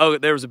like, "Oh,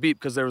 there was a beep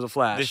because there was a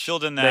flash." They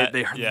filled in that.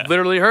 They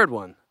literally heard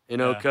one,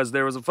 Yeah. because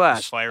there was a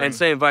flash, firing. and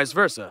same vice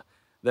versa.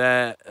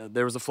 That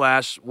there was a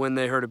flash when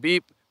they heard a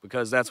beep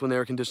because that's when they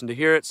were conditioned to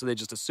hear it, so they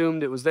just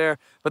assumed it was there.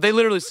 But they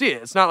literally see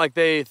it. It's not like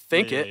they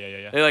think it.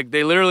 Yeah.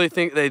 They literally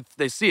think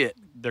they see it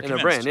They're in their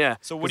brain. convinced. Yeah.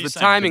 So what are you the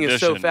saying? timing is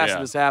so Conditioned, fast yeah.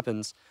 that this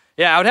happens.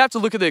 Yeah, I would have to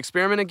look at the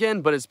experiment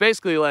again, but it's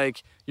basically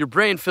like your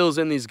brain fills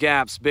in these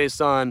gaps based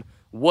on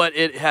what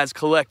it has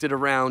collected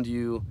around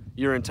you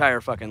your entire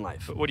fucking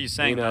life. But what are you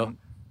saying? Then?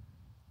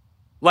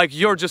 Like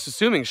you're just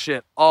assuming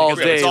shit all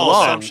Because day it's all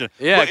long. assumption.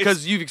 Yeah, Well,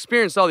 because you've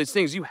experienced all these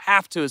things. You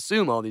have to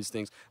assume all these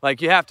things.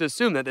 Like you have to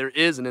assume that there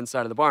is an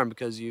inside of the barn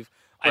because you've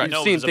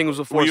know seen there's a- things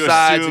with Well, four you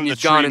sides assume and the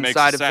you've gone tree makes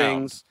inside a of sound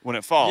things. when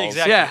it falls. Yeah,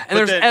 exactly. Yeah, and But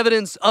there's then-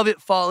 evidence of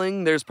it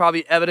falling. There's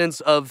probably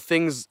evidence of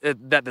things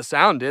that the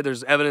sound did.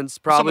 There's evidence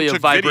probably Someone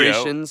of took video.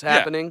 vibrations Yeah.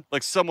 happening.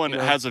 Like someone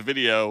has a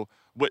video.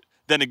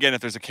 Then again,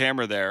 if there's a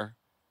camera there,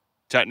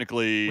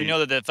 technically We know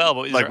that it fell,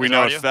 but is like there, we is know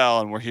there it audio? fell,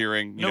 and we're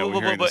hearing. No, we're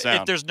hearing the but sound.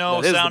 if there's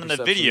no That is the sound in the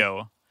perception.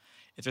 video,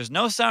 if there's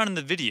no sound in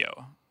the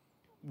video,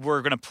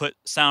 we're gonna put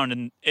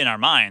sound in our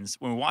minds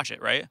when we watch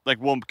it, right? Like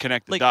we'll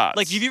connect the Like, dots.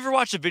 like have you ever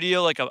watched a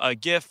video, like a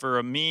GIF or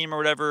a meme or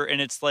whatever, and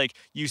it's like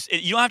you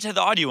don't have to have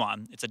the audio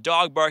on. It's a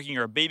dog barking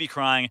or a baby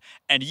crying,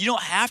 and you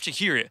don't have to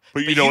hear it.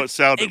 But you know what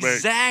sound it makes.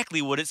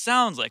 exactly what it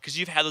sounds like because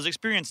you've had those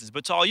experiences.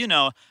 But to all you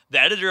know, the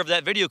editor of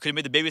that video could have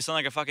made the baby sound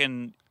like a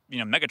fucking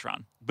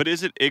Megatron. But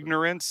is it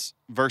ignorance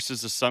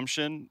versus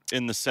assumption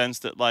in the sense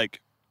that like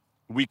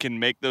we can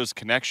make those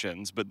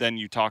connections, but then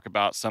you talk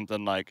about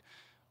something like,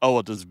 oh,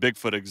 well, does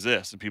Bigfoot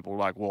exist? And people are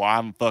like, well, I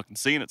haven't fucking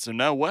seen it, so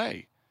no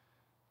way.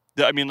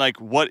 I mean, like,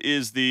 what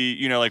is the,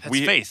 like That's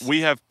faith. we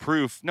have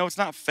proof. No, it's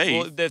not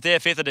faith. Well, if they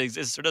have faith that it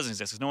exists or doesn't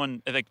exist, because no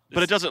one. Like,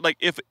 But it doesn't, like,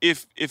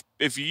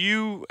 if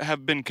you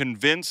have been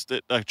convinced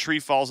that a tree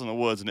falls in the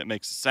woods and it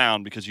makes a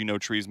sound because you know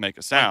trees make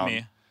a sound,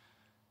 me.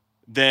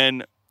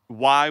 then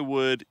why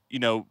would,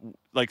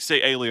 like,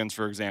 say aliens,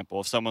 for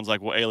example, if someone's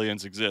like, well,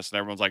 aliens exist, and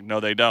everyone's like,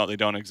 no, they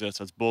don't exist,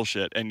 that's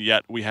bullshit, and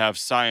yet we have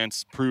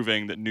science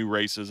proving that new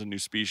races and new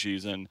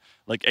species and,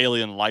 like,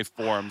 alien life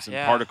forms and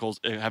Yeah. particles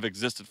have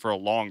existed for a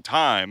long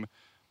time.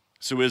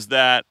 So is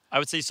that I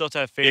would say you still have to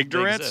have faith that they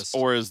ignorance, exist.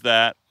 or is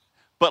that,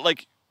 but,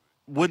 like,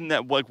 wouldn't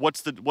that, like,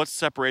 what's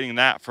separating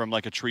that from,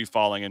 like, a tree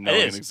falling and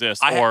knowing it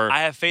exists, or I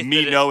have faith me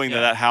that it- knowing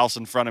yeah. that house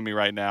in front of me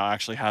right now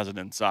actually has an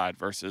inside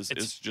versus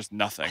it's just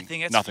nothing. I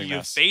think it's nothingness. you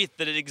have faith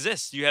that it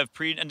exists. You have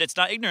and it's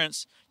not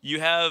ignorance. You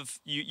have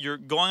you're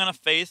going on a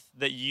faith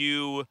that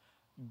you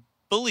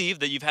believe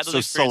that you've had those So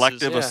experiences.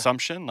 selective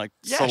assumption, like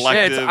Yeah,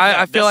 selective.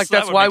 I feel like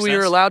that's that would why make we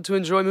are sense. allowed to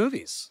enjoy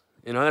movies.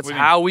 That's What do you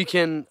how we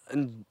can,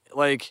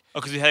 like. Oh,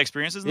 because you had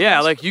experiences. In the Yeah,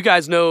 past? like you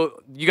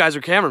guys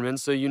are cameramen,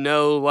 so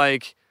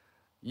like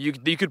you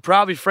could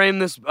probably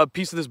frame a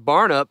piece of this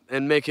barn up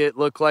and make it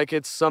look like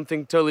it's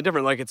something totally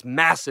different, like it's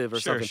massive or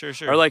something.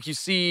 Sure. Or like you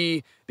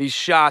see these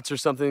shots or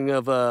something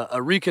of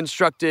a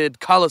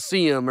reconstructed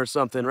Colosseum or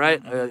something,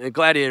 right? Mm-hmm. A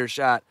gladiator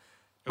shot.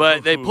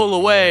 But they pull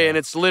away and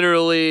it's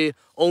literally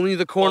only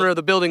the corner of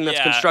the building that's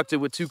yeah. constructed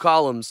with two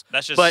columns.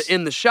 That's just but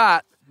in the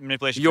shot,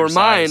 manipulation. your for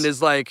mind size.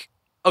 is like,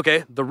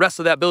 okay, the rest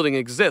of that building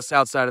exists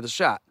outside of the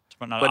shot.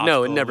 But not But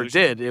no, it optical never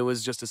illusion. did. It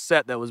was just a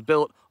set that was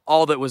built.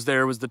 All that was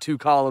there was the two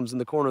columns in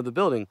the corner of the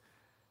building.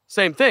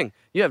 Same thing.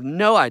 You have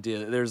no idea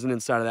that there's an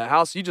inside of that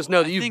house. You just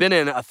know that you've been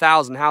in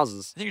 1,000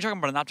 houses. I think you're talking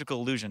about an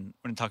optical illusion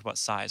when you talk about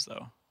size,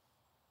 though.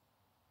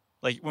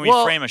 Like when we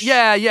frame a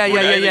yeah. he's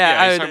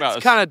talking about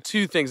It's kind of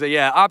two things.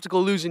 Optical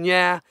illusion,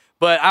 yeah.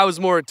 But I was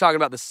more talking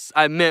about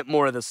I meant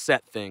more of the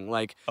set thing.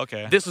 Like,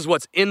 Okay. this is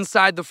what's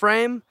inside the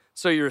frame,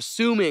 so you're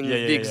assuming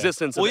the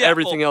existence of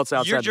everything else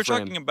outside you're the frame.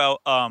 talking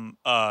about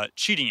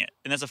cheating it,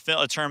 and that's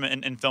a term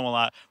in film a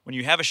lot. When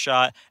you have a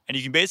shot, and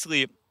you can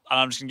basically,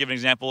 I'm just gonna give an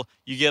example.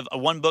 You give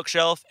one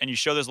bookshelf, and you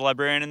show there's a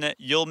librarian in it.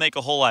 You'll make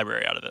a whole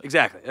library out of it.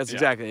 Exactly. That's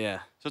exactly, yeah.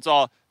 So it's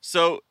all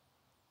so.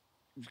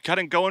 Kind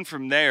of going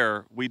from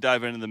there, we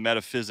dive into the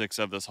metaphysics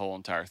of this whole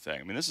entire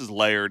thing. I mean, this is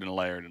layered and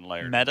layered and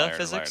layered.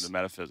 Metaphysics? And layered. The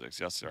metaphysics,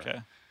 yes, sir.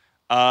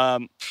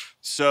 Okay.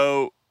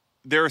 So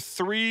there are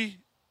three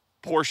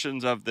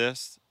portions of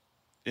this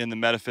in the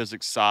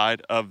metaphysics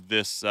side of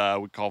this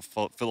we call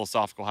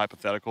philosophical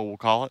hypothetical, we'll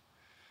call it.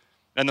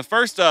 And the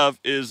first of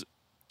is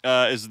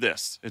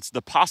this. It's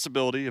the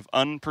possibility of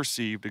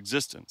unperceived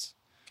existence.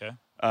 Okay.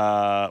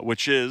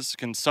 Which is,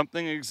 can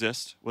something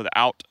exist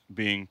without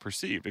being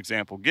perceived?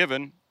 Example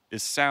given,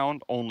 is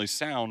sound only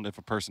sound if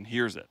a person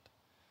hears it?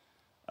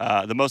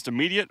 The most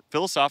immediate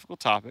philosophical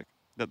topic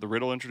that the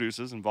riddle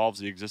introduces involves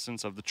the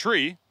existence of the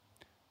tree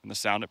and the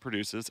sound it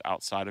produces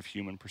outside of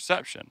human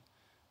perception.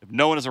 If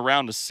no one is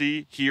around to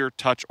see, hear,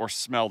 touch, or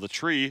smell the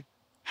tree,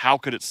 how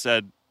could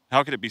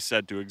it be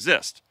said to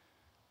exist?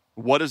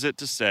 What is it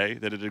to say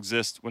that it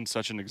exists when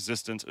such an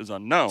existence is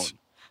unknown?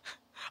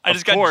 I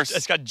just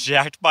got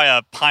jacked by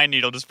a pine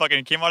needle. Just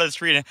fucking came out of the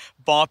tree and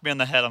bonked me on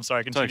the head. I'm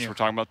sorry. Continue. Thanks for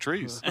talking about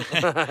trees.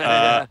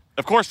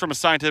 Of course, from a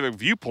scientific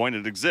viewpoint,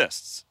 it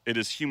exists. It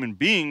is human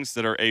beings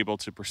that are able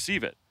to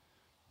perceive it.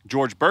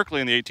 George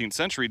Berkeley in the 18th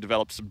century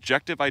developed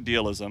subjective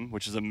idealism,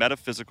 which is a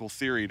metaphysical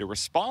theory to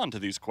respond to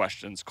these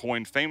questions,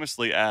 coined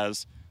famously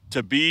as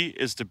 "to be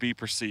is to be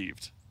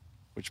perceived,"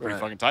 which is pretty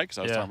fucking tight because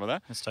I was talking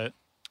about that. That's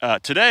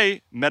tight.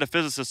 Today,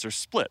 metaphysicists are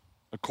split.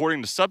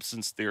 According to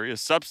substance theory, a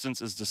substance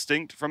is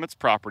distinct from its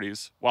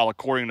properties, while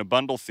according to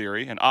bundle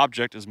theory, an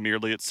object is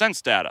merely its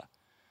sense data.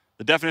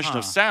 The definition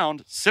of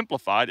sound,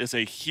 simplified, is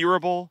a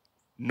hearable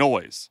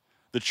noise.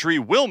 The tree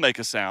will make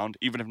a sound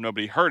even if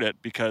nobody heard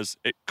it because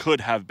it could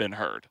have been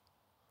heard.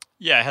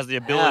 Yeah, it has the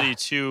ability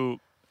to.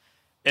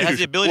 It has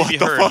the ability to be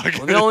heard.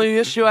 Well, the only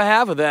issue I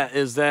have with that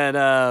is that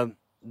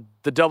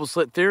the double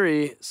slit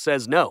theory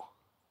says no.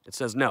 It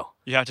says no.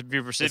 You have to be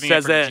receiving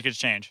it for it to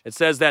change. It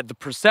says that the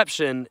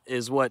perception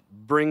is what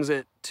brings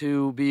it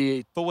to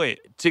be. But wait,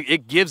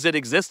 it gives it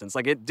existence.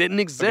 Like it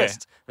didn't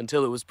exist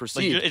until it was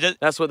perceived.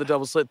 That's what the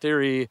double slit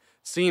theory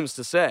seems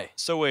to say.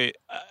 So wait,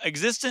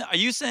 existence? Are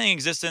you saying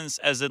existence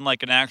as in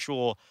like an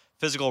actual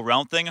physical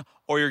realm thing,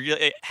 or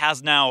it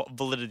has now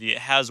validity? It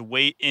has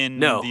weight in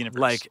the universe.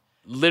 Like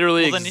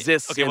literally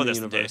exists in the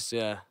universe.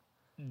 Yeah.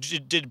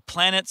 Did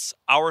planets,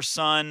 our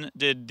sun,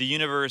 did the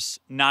universe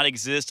not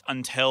exist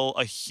until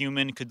a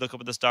human could look up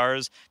at the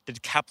stars?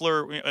 Did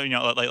Kepler,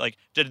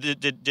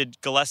 did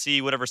Galaxy,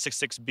 whatever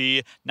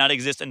 66b, not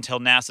exist until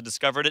NASA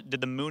discovered it?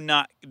 Did the moon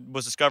not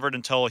was discovered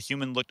until a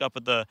human looked up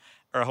at or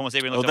a Homo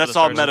sapien looked up at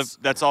the stars?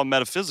 That's all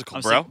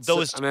metaphysical, bro.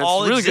 Those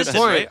all really existed, good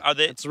point. right? Are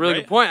they? It's a really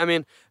good point. I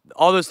mean,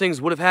 all those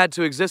things would have had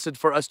to existed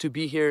for us to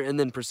be here and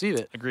then perceive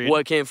it. Agreed.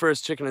 What came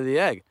first, chicken or the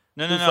egg?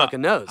 No. Who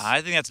fucking knows?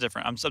 I think that's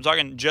different. I'm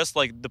talking just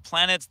like the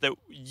planets that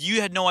you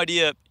had no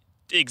idea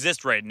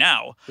exist right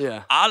now.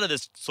 Yeah. Out of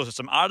this solar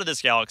system, out of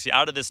this galaxy,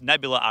 out of this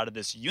nebula, out of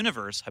this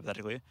universe,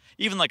 hypothetically,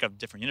 even like a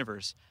different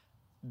universe,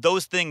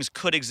 those things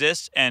could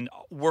exist, and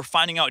we're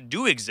finding out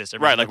do exist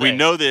every single day. We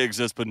know they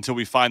exist, but until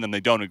we find them, they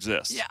don't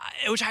exist. Yeah,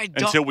 which I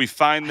don't. Until we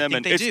find them,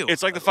 and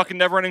it's like the fucking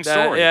never-ending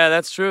story. Yeah,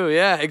 that's true.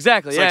 Yeah,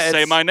 exactly. It's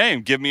say my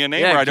name. Give me a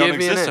name, or I don't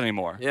exist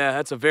anymore. Yeah,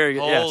 that's a very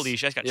good. Holy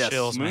shit, I got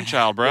chills.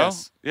 Moonchild, bro.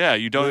 Yes. Yeah,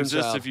 you don't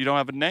exist if you don't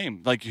have a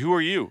name. Like, who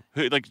are you?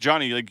 Like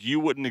Johnny. Like,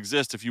 you wouldn't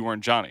exist if you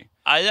weren't Johnny.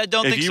 I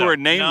don't think so. If you were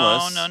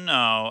nameless.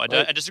 No.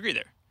 I disagree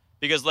there.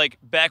 Because like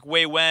back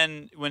way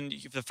when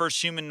the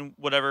first human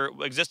whatever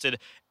existed,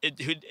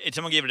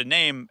 someone gave it a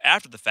name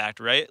after the fact,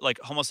 right? Like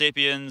Homo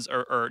sapiens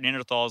or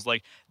Neanderthals,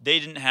 like they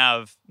didn't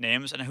have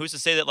names, and who's to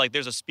say that like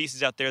there's a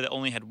species out there that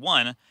only had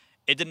one?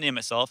 It didn't name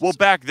itself. Well,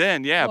 back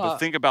then, yeah, but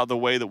think about the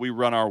way that we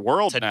run our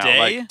world now.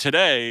 Like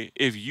today,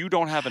 if you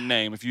don't have a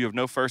name, if you have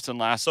no first and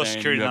last Social name,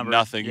 security you have number,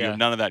 nothing, you have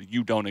none of that,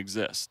 you don't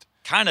exist.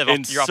 Kind of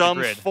in you're some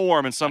off the grid.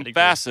 form, in some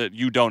facet,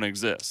 you don't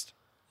exist.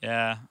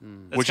 Yeah.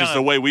 Which is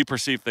the way we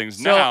perceive things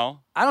So,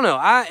 now. I don't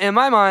know. In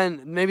my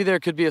mind, maybe there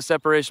could be a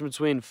separation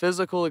between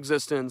physical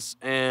existence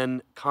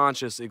and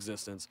conscious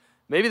existence.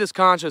 Maybe this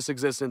conscious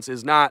existence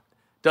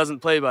doesn't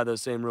play by those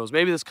same rules.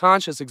 Maybe this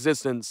conscious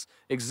existence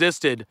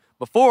existed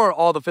before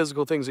all the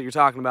physical things that you're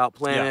talking about,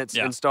 planets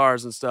and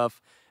stars and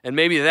stuff. And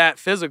maybe that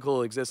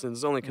physical existence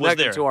is only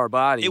connected to our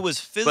body. It was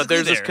physically But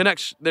there's there. this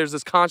connection. There's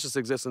this conscious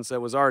existence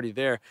that was already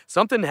there.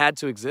 Something had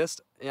to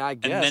exist. Yeah, I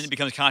guess. And then it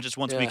becomes conscious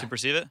once we can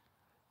perceive it.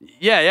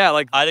 Yeah.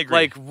 Like I'd agree.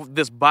 Like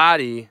this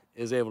body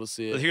is able to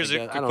see it. But here's a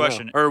good I don't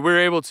question. know. Or we're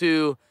able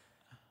to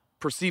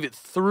perceive it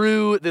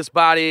through this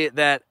body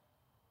that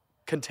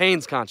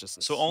contains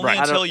consciousness. So only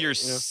until you're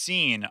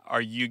seen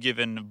are you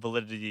given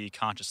validity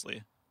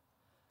consciously.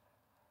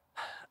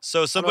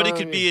 So somebody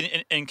could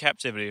be in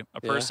captivity.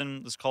 A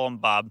person, let's call him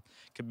Bob,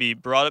 could be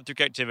brought up through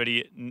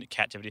captivity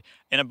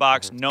in a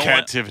box. No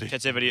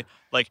captivity.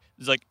 Like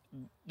it's like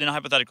in a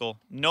hypothetical,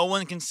 no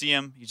one can see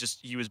him.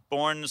 He was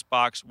born in this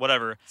box.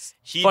 Whatever.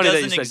 He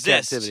doesn't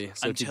exist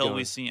until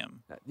we see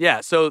him.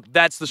 Yeah. So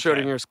that's the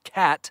Schrodinger's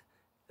cat.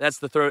 That's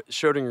the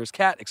Schrodinger's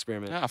cat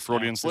experiment. Yeah,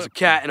 Freudian slip. There's a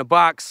cat in a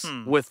box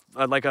with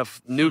like a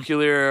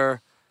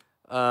nuclear.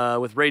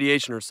 With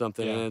radiation or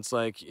something, and it's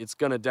like it's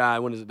gonna die.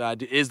 When does it die?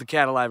 Is the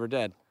cat alive or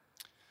dead?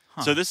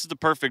 So this is the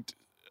perfect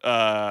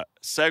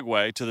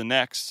segue to the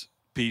next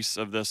piece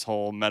of this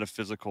whole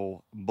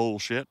metaphysical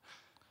bullshit.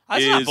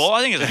 That's not bull.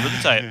 I think it's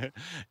really tight.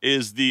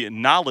 Is the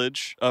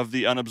knowledge of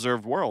the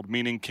unobserved world,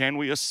 meaning can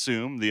we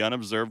assume the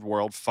unobserved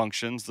world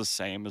functions the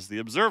same as the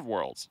observed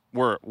world?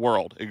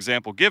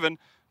 Example given,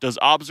 does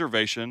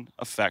observation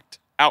affect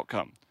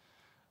outcome?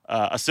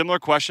 A similar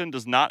question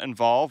does not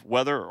involve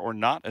whether or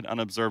not an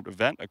unobserved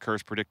event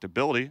occurs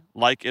predictability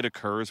like it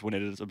occurs when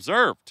it is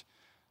observed.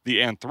 The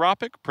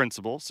anthropic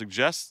principle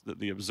suggests that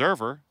the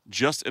observer,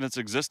 just in its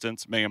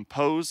existence, may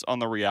impose on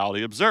the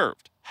reality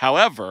observed.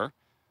 However,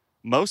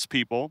 most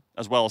people,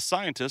 as well as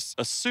scientists,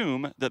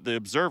 assume that the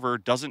observer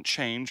doesn't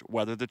change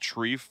whether the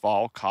tree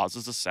fall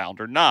causes a sound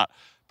or not.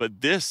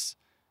 But this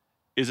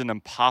is an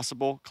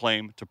impossible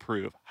claim to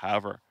prove.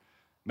 However,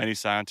 many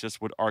scientists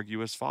would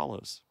argue as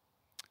follows.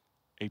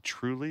 A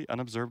truly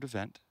unobserved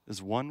event is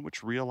one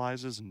which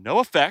realizes no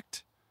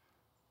effect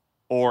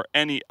or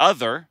any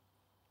other.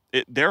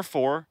 It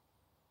therefore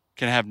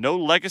can have no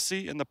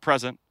legacy in the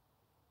present,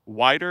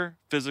 wider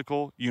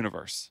physical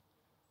universe.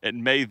 It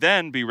may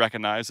then be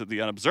recognized that the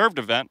unobserved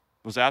event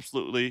was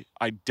absolutely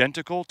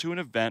identical to an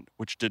event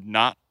which did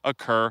not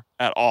occur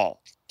at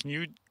all. Can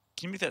you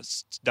make that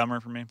dumber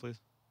for me, please?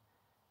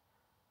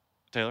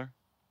 Taylor?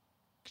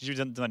 Could you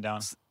dumb it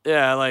down?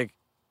 Yeah, like,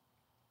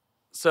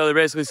 so they're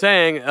basically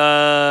saying,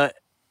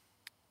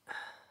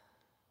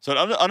 So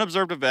an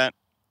unobserved event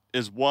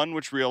is one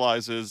which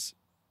realizes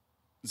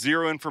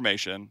zero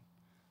information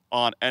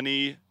on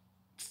any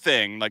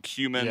thing, like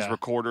humans,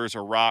 recorders,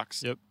 or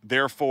rocks. Yep.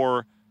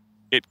 Therefore,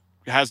 it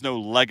has no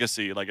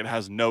legacy, like it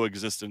has no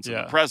existence in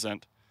the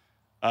present,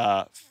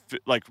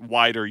 like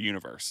wider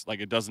universe. Like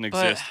it doesn't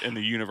exist in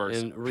the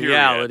universe. in period.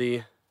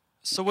 reality.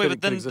 So wait,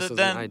 but then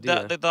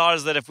the thought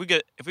is that if we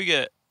get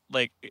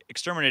like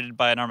exterminated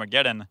by an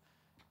Armageddon,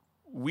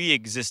 we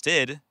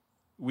existed,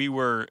 we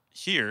were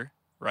here,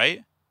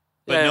 right?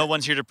 But no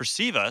one's here to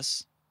perceive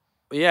us.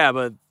 Yeah,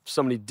 but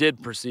somebody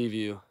did perceive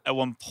you at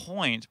one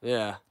point.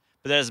 Yeah,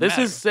 but that doesn't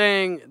matter. This is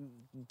saying,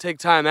 take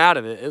time out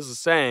of it. This is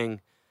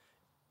saying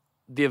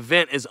the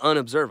event is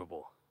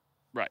unobservable.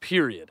 Right.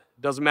 Period.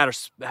 Doesn't matter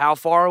how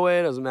far away.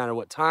 It doesn't matter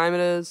what time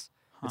it is.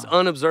 It's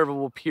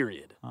unobservable.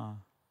 Period.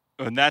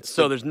 And that's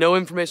so there's no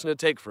information to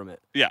take from it.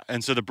 Yeah,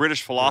 and so the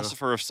British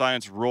philosopher of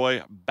science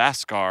Roy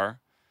Bhaskar,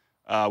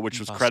 which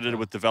was credited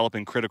with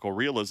developing critical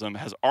realism,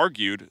 has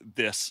argued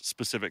this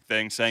specific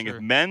thing, saying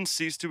if men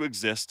cease to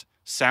exist,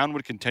 sound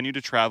would continue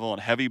to travel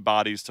and heavy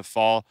bodies to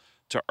fall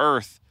to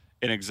Earth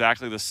in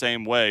exactly the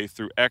same way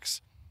through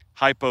ex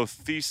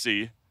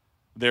hypothesis,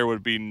 there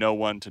would be no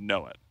one to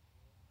know it.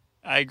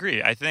 I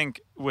agree. I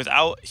think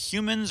without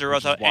humans or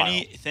without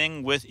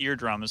anything with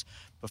eardrums,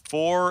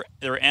 before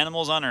there were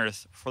animals on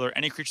Earth, before there were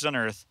any creatures on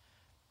Earth,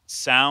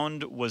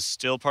 sound was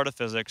still part of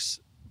physics,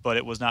 but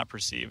it was not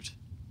perceived.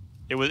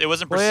 It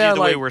wasn't perceived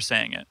the way we're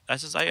saying it.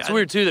 That's just it's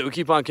weird too that we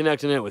keep on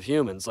connecting it with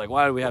humans. Like,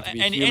 why do we have to be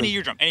human? Any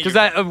eardrum?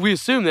 Because we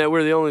assume that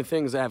we're the only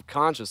things that have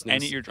consciousness.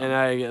 Any eardrum. And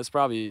I guess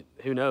probably,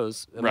 who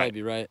knows? It might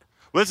be right.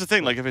 Well, that's the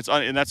thing. Like, if it's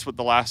and that's what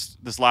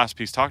this last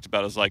piece talked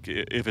about is like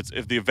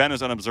if the event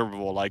is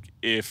unobservable. Like,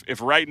 if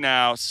right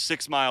now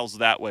 6 miles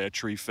that way a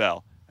tree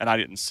fell and I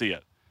didn't see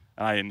it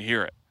and I didn't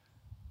hear it,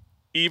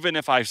 even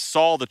if I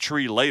saw the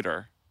tree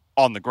later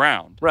on the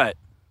ground, right,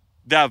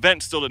 the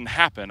event still didn't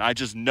happen. I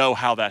just know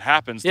how that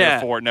happens. Yeah.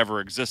 Therefore, it never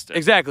existed.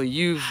 Exactly.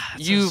 You've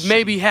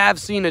maybe have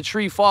seen a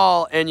tree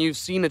fall, and you've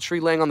seen a tree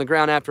laying on the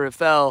ground after it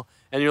fell,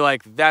 and you're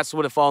like, "That's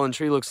what a fallen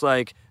tree looks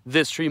like.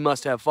 This tree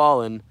must have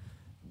fallen."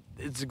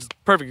 It's a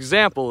perfect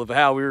example of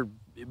how we're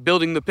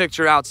building the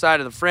picture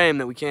outside of the frame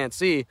that we can't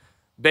see,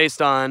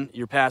 based on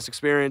your past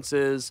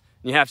experiences.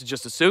 You have to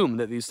just assume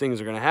that these things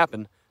are going to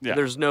happen. Yeah.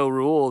 There's no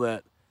rule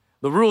that.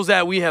 The rules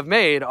that we have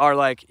made are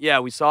like, yeah,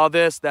 we saw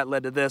this, that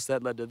led to this,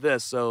 that led to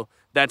this. So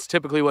that's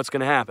typically what's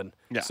going to happen.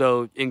 Yeah.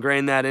 So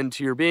ingrain that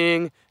into your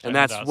being, and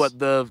that's what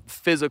the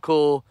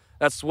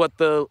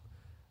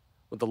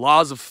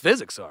laws of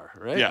physics are,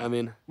 right? Yeah. I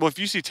mean, well, if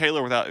you see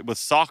Taylor with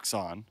socks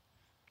on,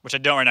 which I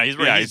don't right now, he's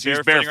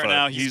barefoot right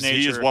now.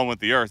 He is one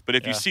with the earth. But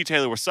if you see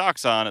Taylor with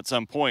socks on at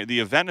some point, the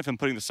event of him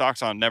putting the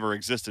socks on never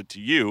existed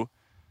to you.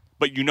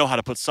 But you know how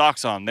to put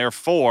socks on.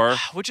 Therefore,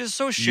 which is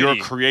so shitty. You're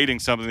creating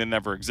something that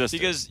never existed.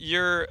 Because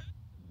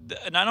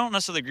and I don't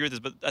necessarily agree with this,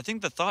 but I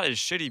think the thought is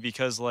shitty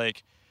because,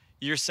 like,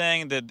 you're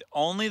saying that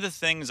only the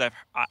things that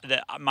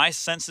my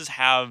senses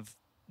have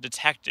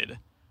detected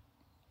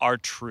are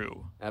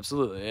true.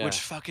 Absolutely, yeah. Which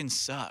fucking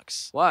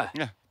sucks. Why?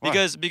 Yeah.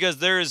 Because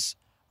there's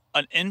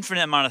an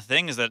infinite amount of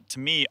things that to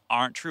me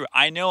aren't true.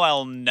 I know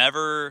I'll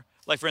never,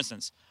 like, for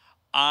instance,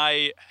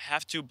 I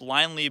have to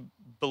blindly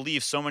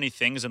believe so many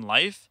things in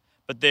life,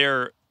 but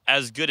they're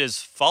as good as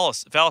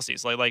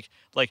fallacies. I'm sure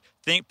not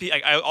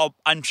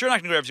going to go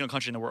to every single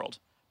country in the world,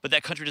 but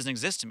that country doesn't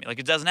exist to me. Like,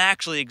 it doesn't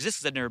actually exist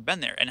because I've never been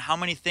there. And how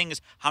many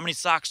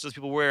socks does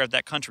people wear at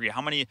that country?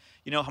 How many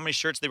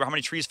shirts they wear? How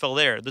many trees fell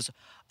there? There's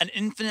an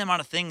infinite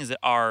amount of things that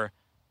are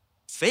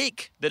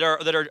fake, that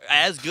are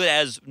as good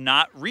as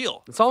not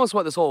real. It's almost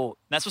what this whole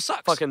that's what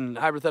sucks. Fucking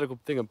hypothetical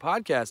thing of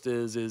podcast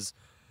is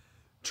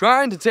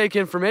trying to take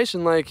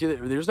information like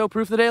there's no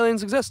proof that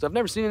aliens exist. I've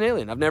never seen an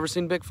alien. I've never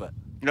seen Bigfoot.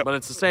 Yep. But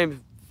it's the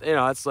same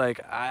it's like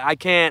I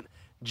can't,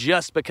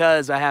 just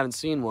because I haven't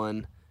seen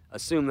one,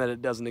 assume that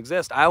it doesn't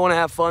exist. I want to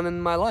have fun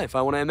in my life.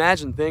 I want to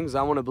imagine things.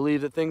 I want to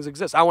believe that things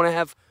exist.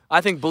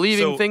 I think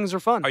believing things are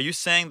fun. Are you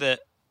saying that,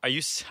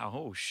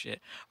 oh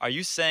shit. Are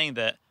you saying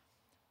that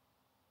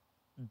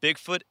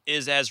Bigfoot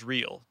is as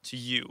real to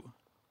you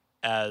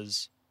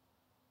as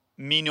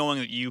me knowing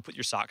that you put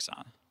your socks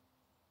on?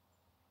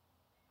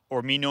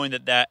 Or me knowing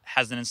that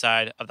has an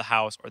inside of the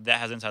house, or that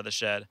has inside the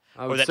shed,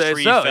 I or would that say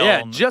tree so. fell.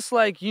 Yeah, just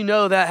like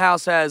that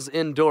house has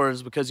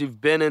indoors because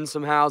you've been in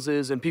some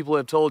houses and people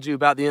have told you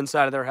about the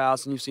inside of their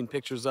house and you've seen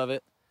pictures of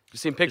it. You've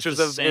seen pictures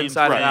of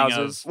inside of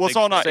houses. Well, it's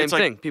all not. Same it's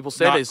thing. Like People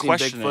say they've seen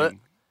questioning Bigfoot.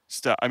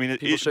 Stuff. I mean,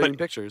 People show you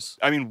pictures.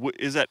 I mean,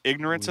 is that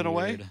ignorance in a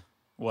way? Weird.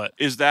 What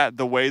is that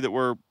the way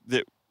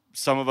that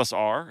some of us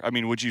are? I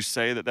mean, would you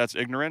say that that's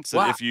ignorance?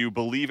 That if you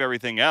believe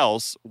everything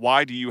else,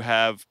 why do you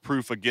have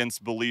proof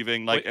against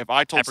believing? Like, if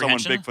I told someone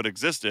Bigfoot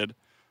existed,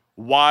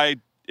 why?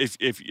 If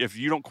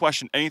you don't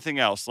question anything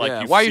else,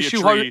 like you why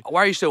see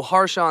are you so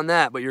harsh on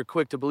that? But you're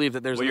quick to believe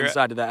that there's an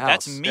inside to that house.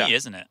 That's me,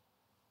 isn't it?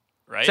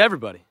 Right? It's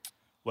everybody.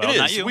 Well, it is.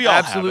 not you. We all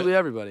Absolutely have it.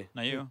 everybody.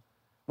 Not you.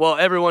 Well,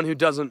 everyone who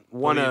doesn't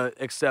want to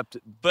accept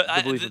But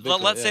the belief of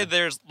Bigfoot, let's say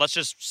let's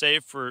just say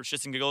for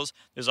shits and giggles,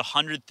 there's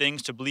 100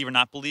 things to believe or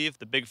not believe.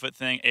 The Bigfoot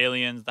thing,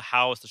 aliens, the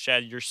house, the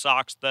shed, your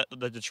socks,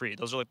 the tree.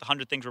 Those are like the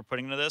 100 things we're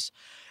putting into this.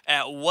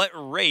 At what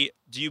rate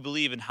do you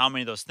believe in how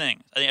many of those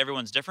things? I think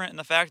everyone's different in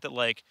the fact that,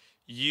 like,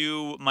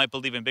 you might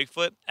believe in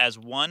Bigfoot as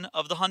one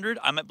of the 100.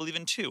 I might believe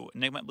in 2,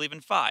 and Nick might believe in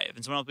 5,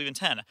 and someone else believe in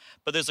 10.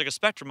 But there's like a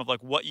spectrum of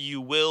like what you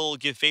will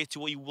give faith to,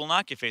 what you will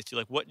not give faith to,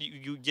 like what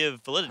you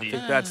give validity. I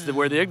think that's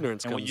where the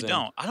ignorance and comes what you in.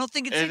 don't. I don't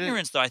think it's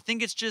ignorance though. I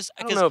think it's just.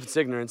 I don't know if it's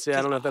ignorance. Yeah,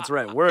 I don't know if that's the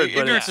right word,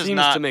 but it seems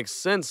to make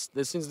sense.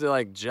 It seems to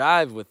like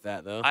jive with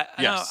that though.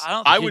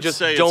 I would just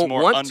say don't it's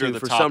more want under to the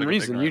for topic some of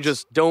reason. You ignorance.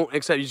 just don't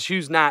accept. You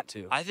choose not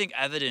to. I think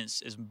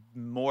evidence is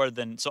more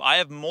than. So I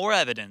have more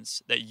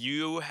evidence that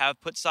you have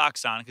put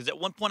socks on, because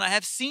at one point I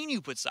have seen you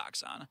put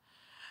socks on.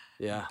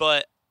 Yeah.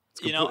 But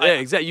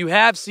exactly. You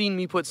have seen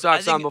me put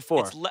socks on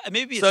before.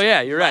 Maybe so.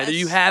 Yeah, you're right.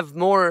 You have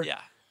more. Yeah.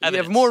 You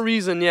have more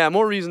reason. Yeah,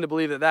 more reason to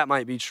believe that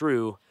might be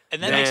true.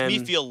 And that makes me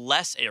feel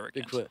less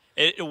arrogant.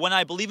 Bigfoot. When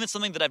I believe in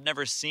something that I've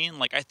never seen,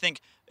 like I think,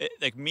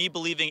 like me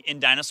believing in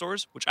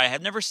dinosaurs, which I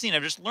have never seen,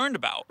 I've just learned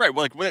about. Right.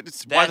 Well, like, why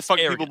the fuck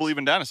do people believe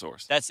in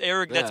dinosaurs? That's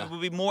arrogant. That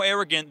would be more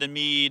arrogant than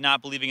me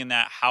not believing in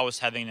that house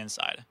having an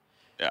inside.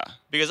 Yeah.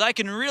 Because I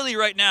can really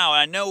right now,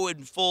 I know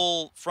in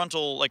full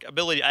frontal like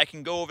ability, I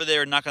can go over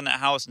there and knock on that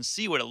house and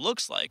see what it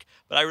looks like,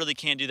 but I really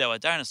can't do that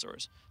with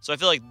dinosaurs. So I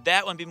feel like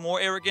that would be more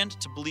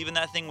arrogant to believe in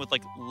that thing with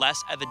like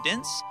less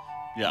evidence.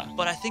 Yeah.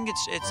 But I think it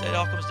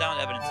all comes down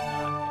to evidence.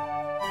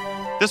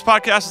 This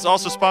podcast is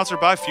also sponsored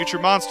by Future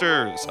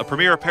Monsters, a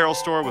premier apparel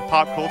store with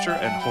pop culture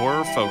and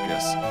horror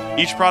focus.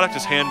 Each product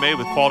is handmade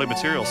with quality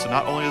materials, so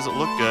not only does it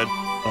look good,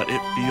 but it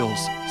feels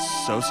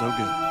so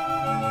good.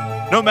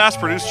 No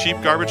mass-produced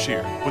cheap garbage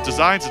here, with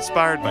designs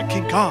inspired by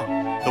King Kong,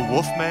 the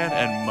Wolfman,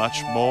 and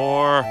much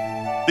more.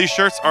 These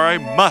shirts are a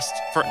must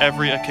for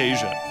every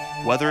occasion,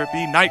 whether it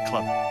be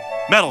nightclub,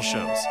 metal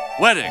shows,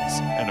 weddings,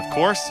 and of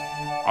course,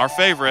 our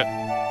favorite,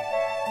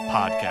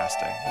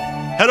 podcasting.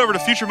 Head over to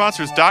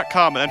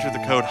futuremonsters.com and enter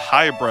the code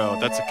HYBRO,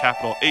 that's a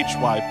capital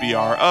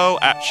HYBRO,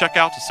 at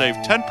checkout to save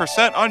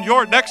 10% on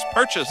your next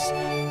purchase.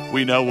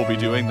 We know we'll be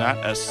doing that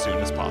as soon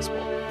as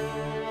possible.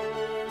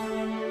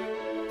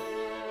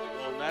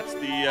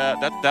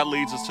 That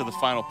leads us to the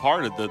final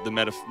part of the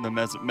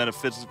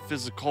metaphysical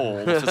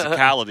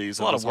physicalities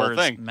a lot of this of words.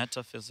 whole thing.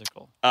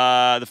 Metaphysical.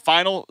 The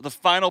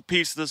final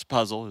piece of this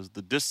puzzle is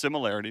the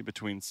dissimilarity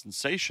between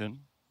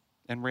sensation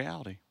and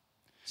reality.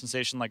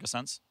 Sensation like a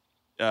sense?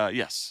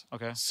 Yes.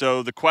 Okay.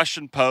 So the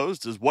question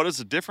posed is, what is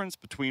the difference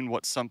between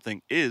what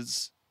something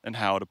is and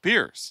how it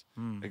appears?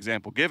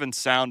 Example given,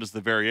 sound is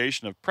the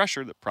variation of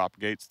pressure that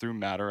propagates through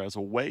matter as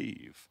a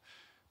wave.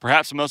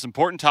 Perhaps the most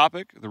important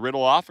topic the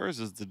riddle offers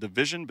is the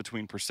division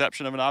between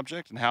perception of an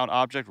object and how an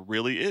object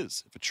really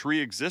is. If a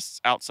tree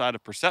exists outside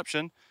of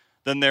perception,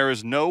 then there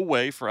is no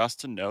way for us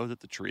to know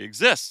that the tree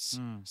exists.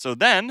 So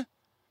then,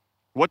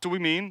 what do we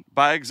mean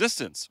by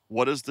existence?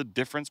 What is the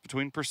difference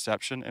between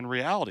perception and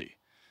reality?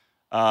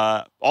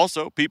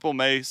 Also, people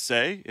may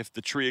say if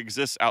the tree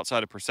exists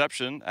outside of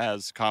perception,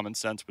 as common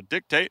sense would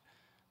dictate,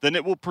 then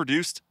it will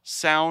produce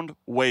sound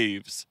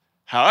waves.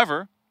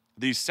 However,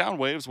 these sound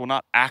waves will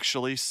not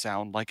actually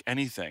sound like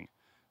anything.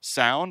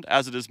 Sound,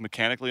 as it is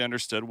mechanically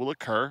understood, will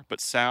occur,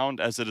 but sound,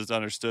 as it is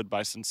understood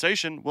by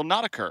sensation, will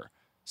not occur.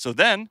 So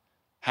then,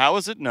 how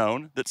is it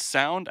known that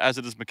sound, as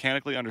it is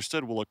mechanically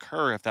understood, will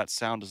occur if that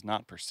sound is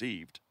not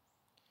perceived?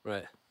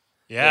 Right.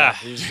 Yeah.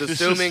 You're just This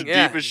assuming. is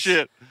deep as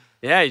shit.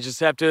 Yeah, you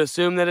just have to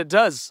assume that it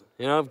does,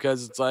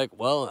 because it's like,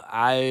 well,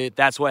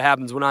 that's what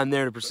happens when I'm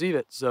there to perceive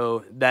it.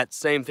 So that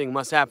same thing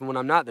must happen when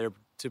I'm not there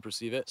to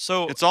perceive it.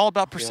 So it's all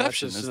about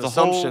perception. It's it's an the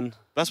assumption.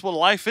 That's what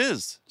life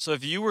is. So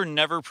if you were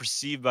never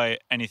perceived by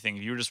anything,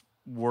 if you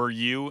were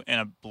you in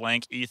a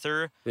blank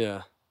ether,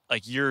 yeah,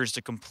 like yours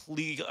to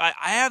complete. I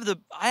have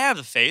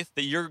the faith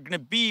that you're gonna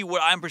be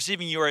what I'm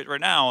perceiving you right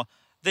now.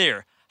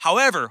 There.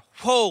 However,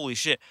 holy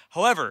shit.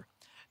 However,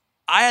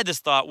 I had this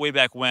thought way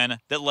back when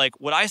that like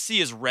what I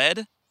see as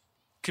red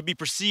could be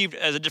perceived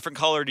as a different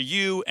color to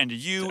you and to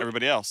you. To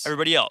everybody else.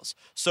 Everybody else.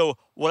 So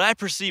what I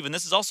perceive, and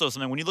this is also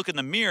something, when you look in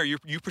the mirror,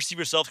 you perceive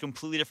yourself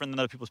completely different than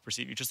other people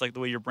perceive you, just like the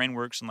way your brain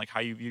works and like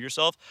how you view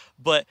yourself.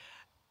 But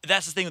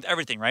that's the thing with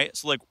everything, right?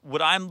 So like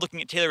what I'm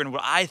looking at Taylor and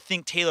what I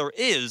think Taylor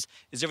is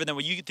different than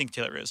what you think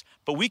Taylor is.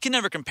 But we can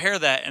never compare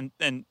that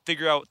and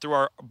figure out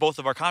through both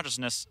of our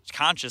consciousnesses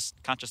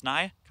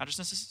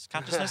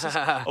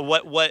of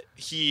what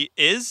he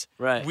is.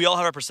 Right. We all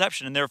have our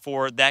perception, and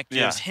therefore that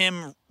gives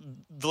him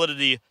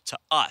validity to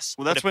us.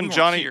 Well, that's when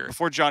Johnny,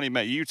 before Johnny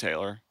met you,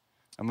 Taylor.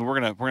 I mean, we're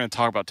gonna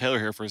talk about Taylor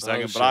here for a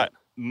second, but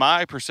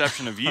my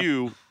perception of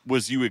you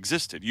was you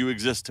existed. You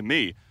exist to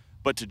me,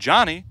 but to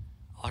Johnny,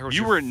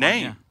 you were a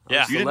name.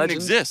 Yeah. You didn't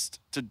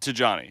exist to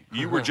Johnny.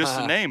 You were just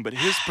a name. But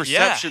his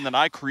perception that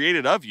I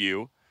created of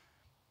you,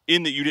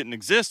 in that you didn't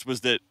exist,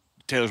 was that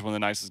Taylor's one of the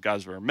nicest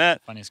guys I've ever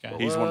met. Funniest guy.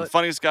 He's one of the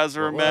funniest guys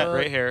I've ever met.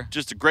 Great hair.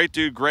 Just a great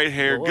dude, great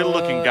hair,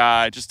 good-looking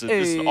guy. Just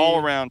an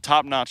all-around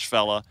top-notch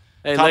fella.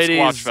 Hey, top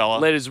squatch fella.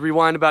 Ladies,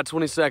 rewind about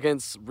 20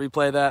 seconds.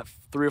 Replay that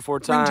 3 or 4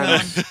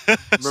 times.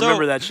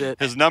 Remember that shit.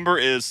 His number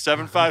is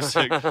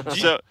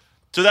 756.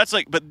 So that's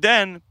like, but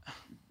then,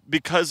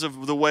 because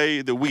of the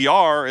way that we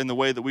are and the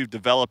way that we've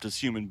developed as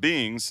human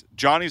beings,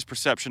 Johnny's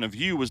perception of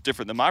you was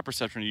different than my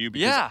perception of you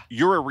because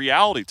you're a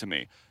reality to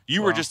me.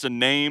 You were just a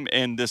name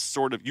and this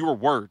sort of, you were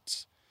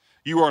words.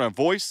 You weren't a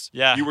voice.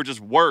 Yeah. You were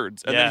just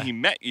words. And then he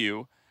met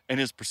you and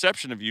his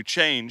perception of you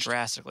changed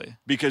drastically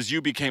because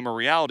you became a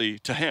reality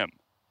to him.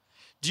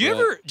 Do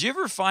you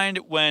ever find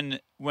when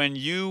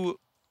you,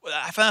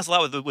 I find this a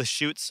lot with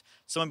shoots,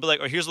 someone be like,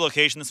 oh, here's the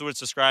location, this is what it's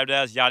described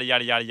as, yada,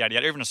 yada, yada, yada,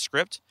 yada, even a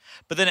script.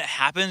 But then it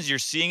happens, you're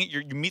seeing it,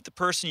 you meet the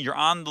person, you're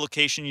on the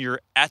location, you're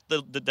at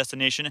the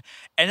destination,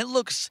 and it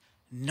looks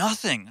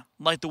nothing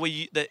like the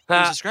way that it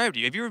was described to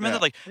you. Have you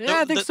remembered like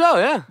I think so,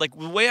 yeah. Like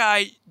the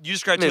way you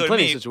described Taylor to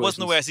me wasn't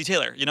the way I see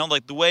Taylor. You know,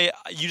 like the way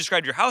you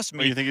described your house to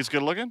me. Oh, you think he's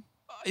good looking?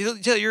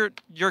 Taylor,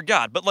 you're a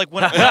god. But like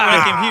when I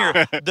came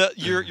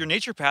here, your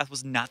nature path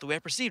was not the way I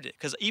perceived it.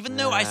 Because even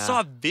though I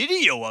saw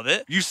video of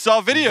it, you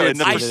saw video, and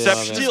the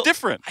perception is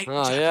different.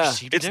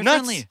 It's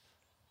nuts.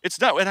 It's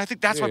not, and I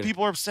think that's why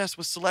people are obsessed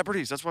with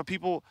celebrities. That's why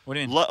people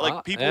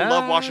people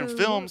love watching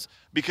films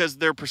because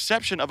their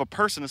perception of a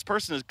person, this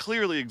person is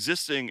clearly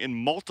existing in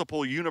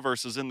multiple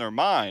universes in their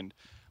mind,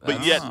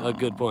 but yet a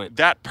good point.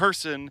 That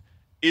person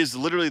is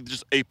literally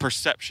just a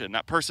perception.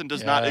 That person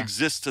does not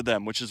exist to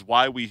them, which is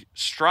why we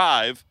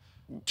strive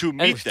to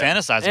meet them.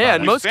 Fantasize about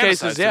in it. most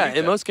cases,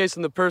 in most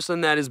cases, the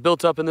person that is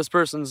built up in this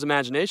person's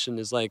imagination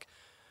is like,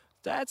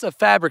 that's a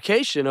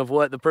fabrication of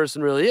what the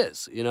person really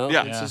is, you know?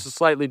 It's just a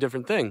slightly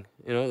different thing,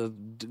 you know?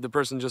 The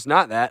person's just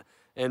not that.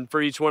 And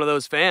for each one of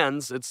those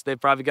fans, they've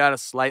probably got a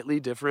slightly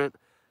different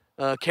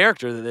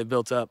character that they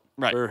built up,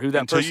 or who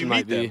that person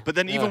might be. But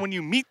then even when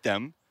you meet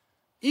them,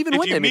 even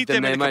when they meet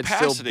them, they might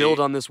still build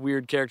on this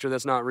weird character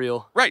that's not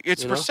real. Right,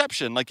 it's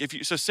perception. Like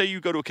say you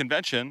go to a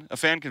convention, a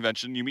fan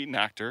convention, you meet an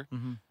actor,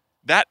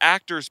 that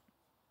actor's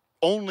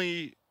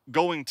only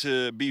going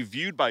to be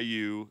viewed by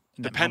you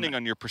depending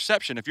on your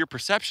perception. If your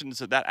perception is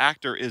that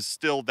actor is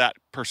still that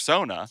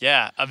persona,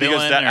 a villain,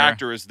 because that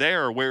actor is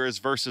there, whereas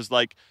versus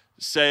like,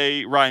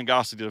 say Ryan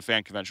Gosling did a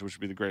fan convention, which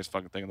would be the greatest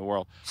fucking thing in the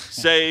world.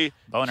 Say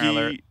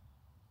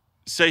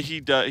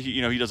he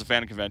does a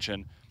fan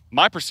convention.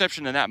 My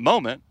perception in that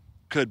moment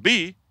could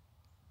be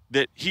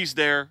that he's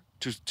there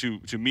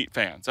to meet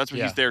fans. That's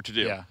what he's there to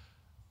do. Yeah.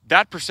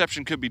 That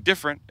perception could be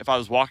different if I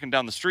was walking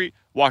down the street,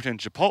 walking in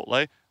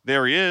Chipotle.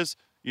 There he is,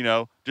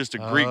 just a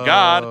Greek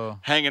god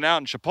hanging out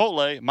in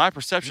Chipotle. My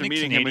perception of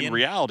meeting him in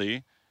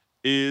reality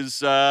is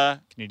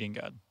Canadian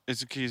god.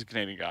 He's a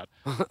Canadian god.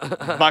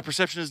 My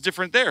perception is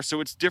different there.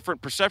 So it's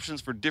different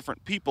perceptions for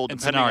different people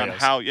depending on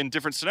how in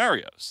different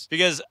scenarios.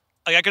 Because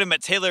like I could have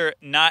met Taylor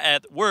not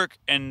at work,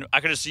 and I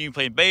could have seen you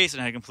playing bass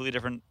and had a completely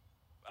different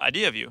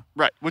idea of you.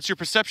 Right. What's your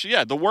perception?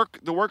 Yeah, the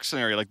work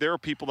scenario. Like there are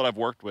people that I've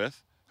worked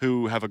with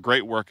who have a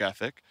great work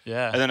ethic.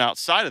 Yeah. And then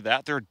outside of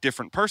that, they're a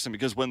different person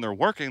because when they're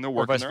working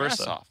their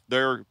ass off.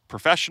 They're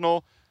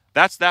professional.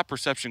 That's that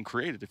perception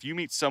created. If you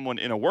meet someone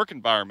in a work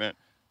environment,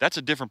 that's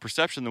a different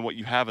perception than what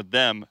you have of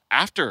them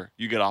after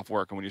you get off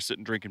work and when you're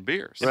sitting drinking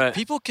beers. Right.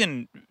 People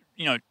can,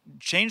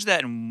 change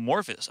that and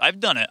morph it. I've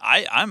done it.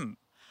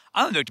 I'm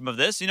a victim of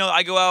this.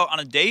 I go out on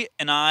a date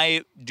and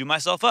I do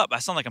myself up. I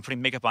sound like I'm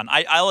putting makeup on.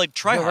 I like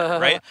try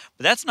hard, right?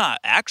 But that's not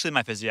actually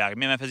my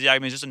physiognomy. My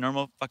physiognomy is just a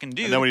normal fucking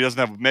dude. And then when he doesn't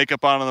have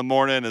makeup on in the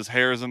morning, his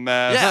hair is a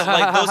mess. Yeah,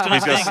 like those kind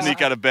of things. He's got to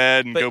sneak out of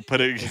bed and go put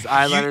it. His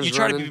eyeliner's you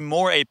try to be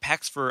more a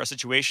pex for a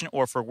situation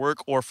or for work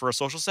or for a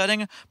social setting,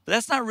 but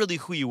that's not really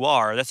who you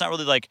are. That's not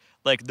really like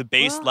the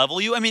base level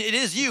you. I mean, it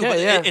is you, but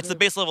it's the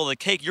base level of the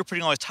cake. You're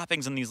putting all these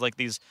toppings and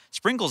these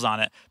sprinkles on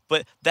it.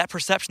 But that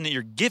perception that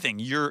you're giving,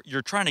 you're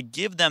trying to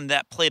give them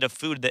that plate of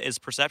food that is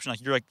perception. Like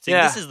you're like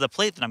saying, this is the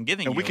plate that I'm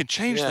giving you. And we can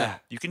change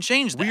that. You can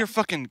change that. We are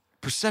fucking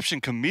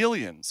perception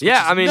chameleons.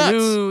 Yeah, which is I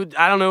mean, nuts.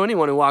 I don't know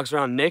anyone who walks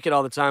around naked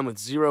all the time with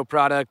zero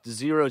product,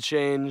 zero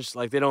change.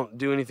 Like, they don't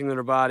do anything to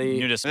their body.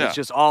 Nudist. It's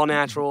just all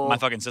natural. My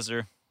fucking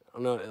sister. I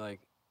don't know, like,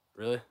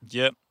 really?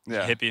 Yep.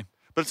 Yeah. Hippie.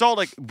 But it's all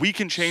like we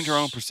can change our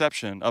own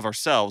perception of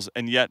ourselves,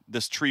 and yet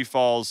this tree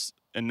falls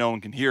and no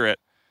one can hear it.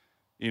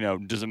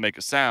 Doesn't make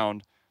a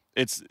sound.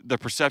 It's the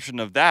perception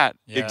of that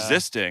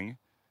existing.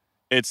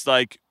 It's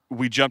like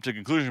we jump to a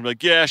conclusion,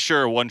 like, yeah,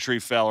 sure, one tree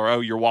fell,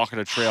 or you're walking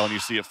a trail and you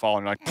see it fall,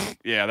 and you're like,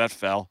 yeah, that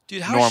fell.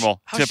 Dude, how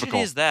normal, how typical.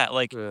 shitty is that?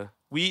 Like,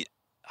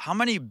 how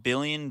many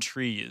million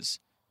trees,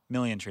 I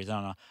don't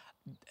know,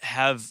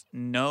 have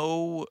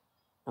no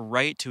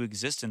right to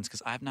existence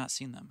because I've not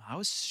seen them? How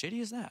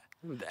shitty is that?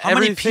 How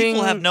many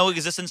people have no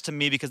existence to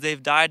me because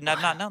they've died and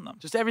I've not known them?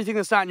 Just everything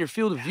that's not in your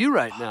field of view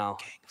right now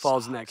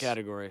falls in that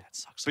category. That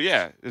sucks. But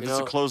yeah, it's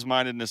a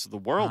closed-mindedness of the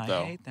world, I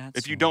though. hate that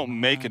If you so don't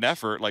make an much.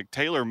 effort, like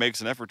Taylor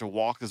makes an effort to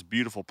walk this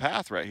beautiful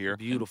path right here.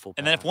 Beautiful.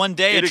 And then if one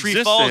day It a tree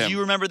exists to falls, him. you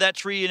remember that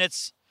tree, and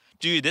it's,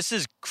 dude, this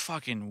is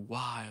fucking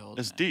wild.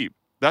 It's deep.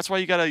 That's why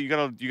you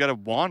gotta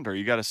wander.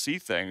 You gotta see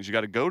things. You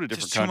gotta go to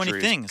different There's too countries.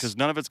 many things. Because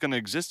none of it's gonna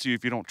exist to you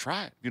if you don't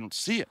try it. If you don't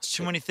see it. It's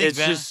too many things, It's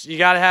man. just, you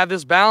got to have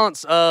this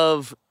balance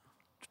of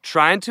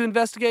trying to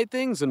investigate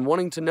things and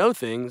wanting to know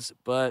things,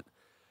 but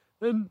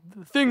then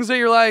the things that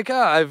you're like,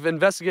 I've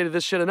investigated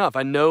this shit enough.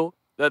 I know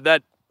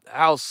that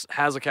house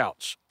has a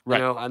couch.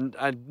 Right.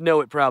 I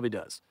know it probably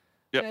does.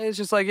 Yep. It's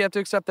just like you have to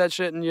accept that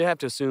shit, and you have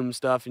to assume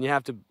stuff, and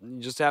you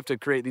just have to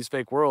create these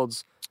fake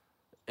worlds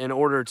in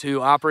order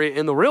to operate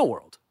in the real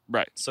world.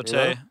 Right. So, You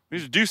know? Tay, You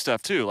just do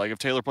stuff too. Like if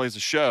Taylor plays a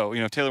show,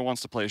 if Taylor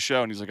wants to play a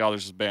show and he's like, oh,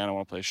 there's this band I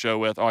want to play a show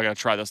with. Oh, I got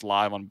to try this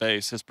live on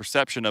bass. His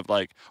perception of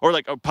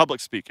or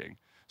public speaking.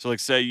 So like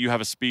say you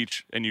have a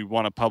speech and you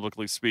want to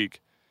publicly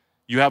speak.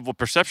 You have a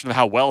perception of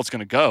how well it's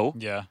going to go.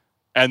 yeah.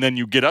 And then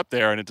you get up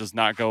there and it does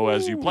not go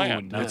as you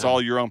planned. no. It's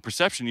all your own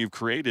perception you've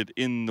created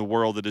in the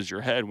world that is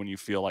your head when you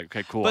feel like,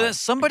 okay, cool. But I then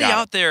somebody got it.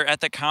 out there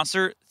at the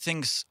concert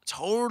thinks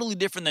totally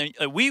different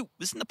than we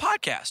listen to the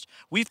podcast.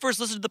 We first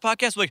listened to the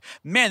podcast, we're like,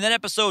 man, that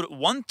episode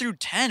 1 through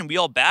 10, we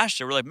all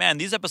bashed it. We're like, man,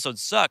 these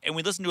episodes suck. And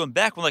we listened to them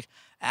back. We're like,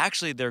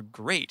 actually, they're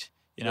great.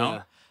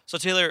 Yeah. So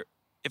Taylor,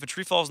 if a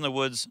tree falls in the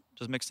woods,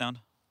 does it make sound?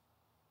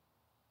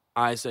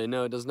 I say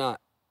no, it does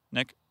not.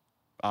 Nick?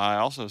 I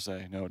also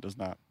say, no, it does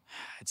not.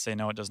 I'd say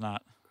no, it does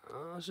not.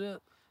 Oh, shit.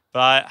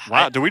 But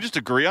Wow. Do we just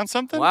agree on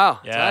something? Wow.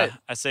 yeah, tight.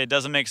 I say it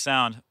doesn't make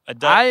sound.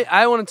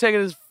 I want to take it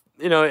as,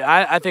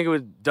 I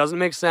think doesn't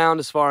make sound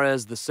as far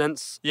as the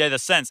sense. Yeah, the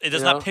sense. It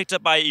does not picked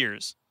up by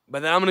ears.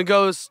 But then I'm gonna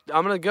go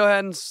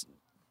ahead and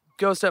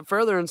go a step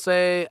further and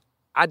say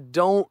I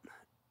don't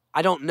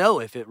know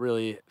if it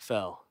really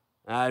fell.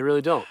 I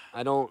really don't.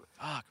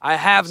 I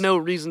have no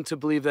reason to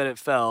believe that it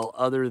fell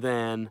other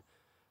than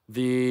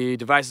the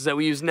devices that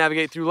we use to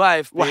navigate through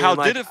life. Well, being how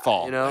like, did it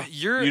fall?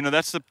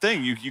 That's the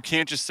thing. You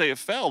can't just say it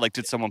fell. Like,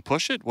 did someone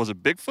push it? Was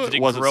it Bigfoot? Did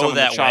it was grow it someone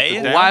that chopped way?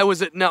 it down? Why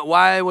was it not?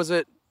 Why was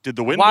it? Did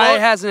the wind Why blow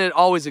it? hasn't it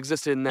always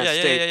existed in that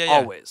state? Yeah.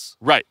 Always.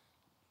 Right.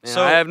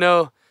 So I have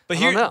no. But I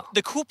here, don't know.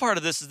 the cool part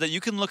of this is that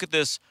you can look at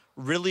this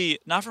really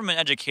not from an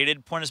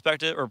educated point of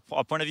perspective or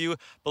a point of view,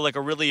 but like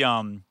a really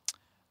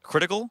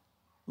critical.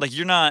 Like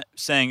you're not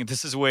saying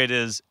this is the way it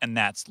is and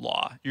that's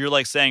law. You're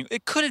like saying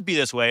it could be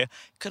this way,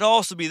 could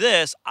also be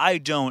this. I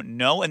don't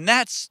know, and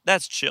that's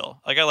chill.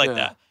 Like I like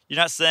that. You're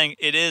not saying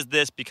it is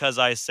this because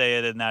I say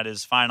it and that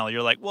is final.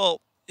 You're like,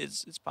 well,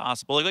 it's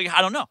possible. Like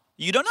I don't know.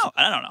 You don't know,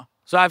 and I don't know.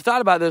 So I've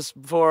thought about this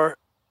before,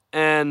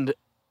 and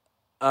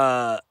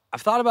I've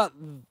thought about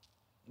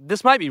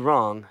this might be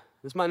wrong.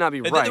 This might not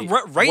be right.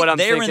 Right what I'm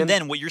there thinking. and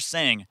then, what you're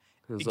saying,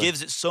 it like-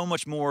 gives it so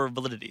much more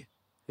validity.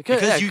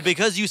 Because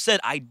Because you said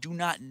I do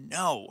not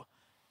know.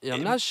 Yeah,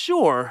 I'm not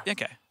sure.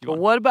 Okay. But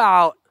what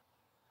about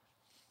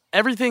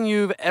everything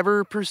you've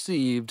ever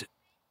perceived,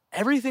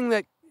 everything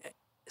that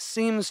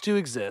seems to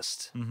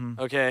exist,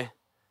 okay?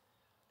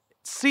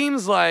 It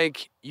seems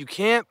like you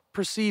can't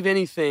perceive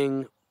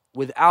anything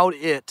without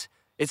it.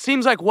 It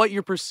seems like what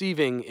you're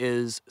perceiving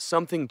is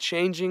something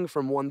changing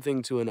from one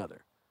thing to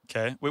another.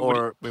 Okay.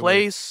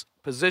 Place,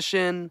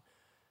 position.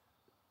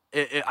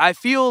 I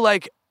feel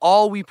like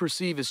all we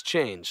perceive is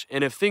change.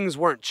 And if things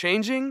weren't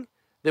changing,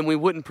 then we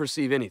wouldn't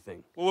perceive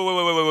anything.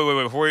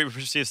 Wait. Before we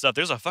perceive stuff,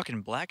 there's a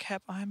fucking black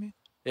cat behind me.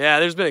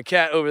 Yeah, there's been a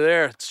cat over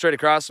there straight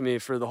across from me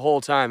for the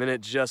whole time, and it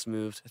just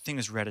moved. The thing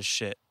is red as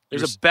shit.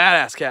 There's a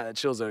badass cat that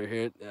chills over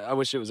here. I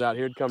wish it was out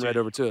here. It'd come right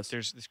over to us.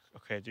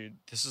 Okay, dude,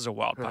 this is a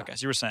wild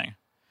podcast. You were saying.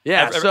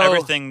 Yeah, so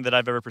everything that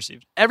I've ever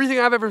perceived. Everything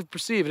I've ever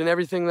perceived and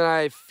everything that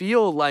I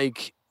feel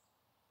like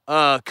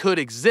could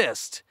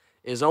exist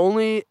is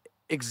only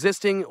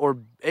existing or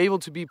able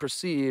to be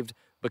perceived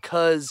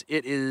because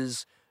it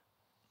is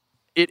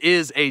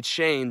a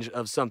change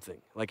of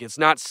something. Like it's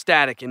not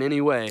static in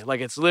any way.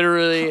 Like it's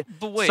literally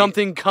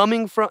something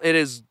coming from. It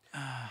is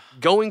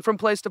going from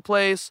place to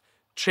place,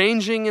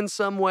 changing in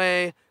some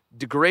way,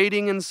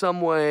 degrading in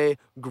some way,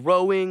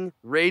 growing,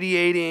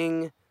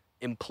 radiating,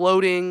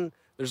 imploding.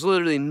 There's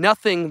literally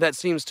nothing that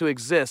seems to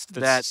exist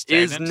that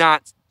is stagnant?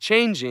 not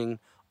changing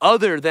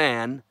other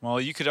than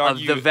you could of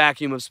argue the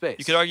vacuum of space.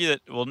 You could argue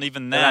that. Well,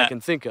 even that I can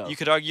think of. You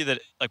could argue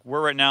that like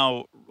we're right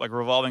now like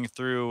revolving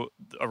through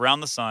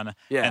around the sun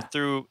and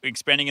through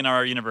expanding in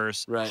our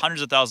universe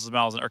hundreds of thousands of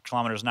miles or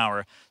kilometers an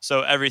hour.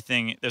 So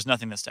there's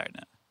nothing that's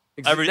stagnant.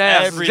 That's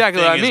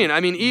exactly what I mean.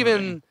 I mean,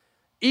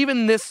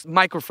 even this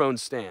microphone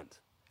stand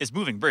is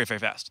moving very, very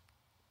fast.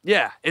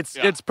 Yeah,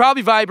 it's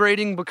probably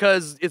vibrating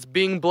because it's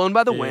being blown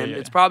by the wind.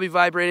 It's probably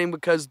vibrating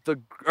because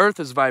the Earth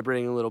is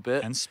vibrating a little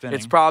bit. And spinning.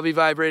 It's probably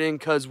vibrating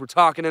because we're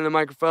talking in a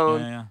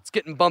microphone. It's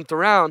getting bumped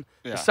around.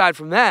 Aside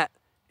from that,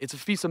 it's a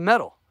piece of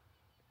metal.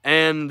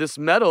 And this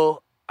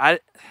metal, I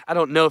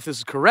don't know if this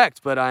is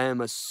correct, but I am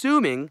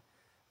assuming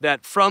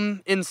that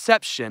from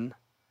inception,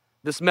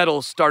 this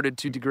metal started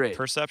to degrade.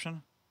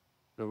 Perception?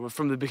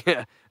 From the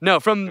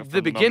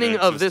beginning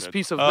of this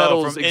piece of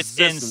metal's from its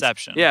existence.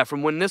 inception. Yeah,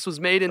 from when this was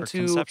made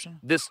into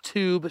this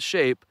tube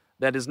shape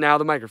that is now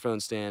the microphone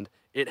stand,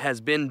 it has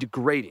been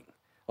degrading.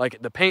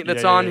 Like the paint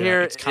that's on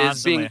here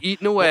is being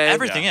eaten away. Well,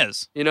 everything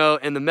is. You know,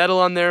 and the metal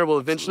on there will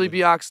eventually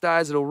be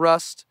oxidized. It'll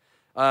rust.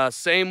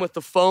 Same with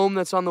the foam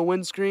that's on the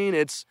windscreen.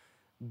 It's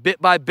bit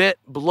by bit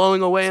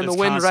blowing away in the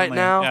wind right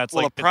now. Yeah, it's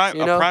a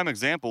prime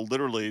example.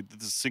 Literally,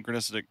 this is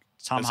synchronistic.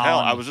 Tom as hell.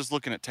 Holland. I was just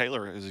looking at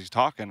Taylor as he's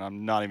talking.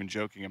 I'm not even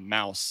joking. A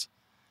mouse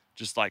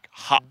just like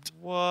hopped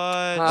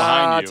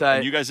behind you,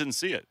 and you guys didn't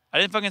see it. I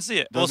didn't fucking see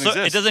it. It doesn't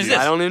exist. It doesn't exist.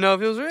 I don't even know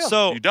if it was real.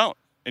 So you don't,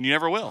 and you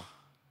never will.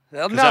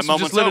 That mouse is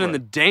just living in the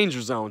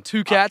danger zone.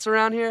 2 cats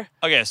around here.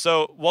 Okay,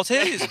 so while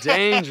Tay's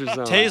danger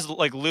zone. Tay's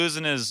like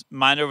losing his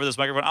mind over this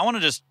microphone. I want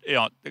to just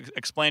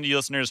explain to you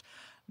listeners.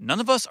 None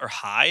of us are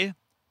high.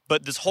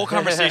 But this whole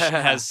conversation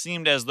has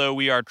seemed as though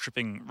we are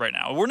tripping right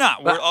now. We're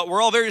not.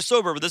 We're all very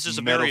sober, but this is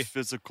a very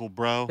metaphysical,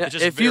 bro. Yeah,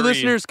 if you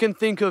listeners can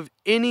think of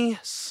any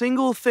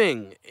single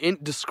thing,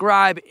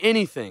 describe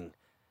anything.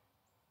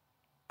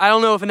 I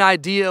don't know if an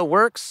idea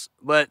works,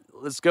 but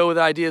let's go with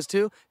ideas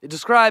too.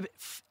 Describe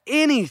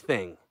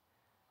anything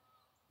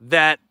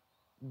that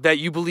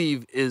you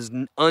believe is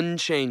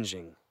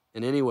unchanging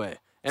in any way.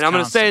 And I'm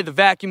going to say the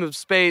vacuum of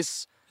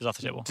space is off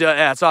the table.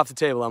 Yeah, it's off the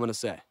table, I'm going to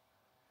say.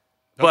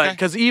 But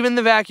because even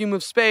the vacuum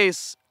of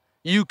space,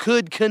 you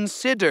could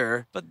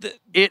consider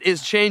it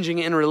is changing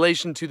in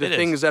relation to the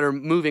things that are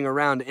moving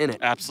around in it.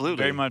 Absolutely.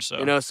 Very much so.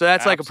 You know, so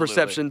that's like a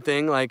perception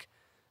thing. Like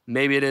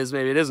maybe it is,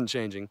 maybe it isn't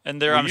changing.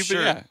 And there, I'm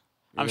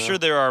sure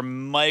there are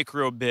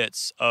micro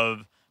bits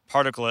of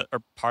particlets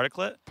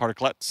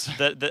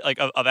that like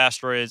of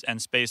asteroids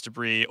and space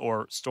debris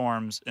or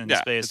storms in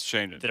space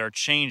that are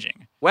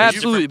changing. Well,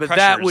 absolutely, but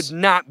that would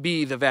not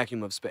be the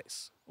vacuum of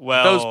space.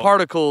 Well, those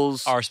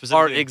particles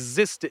are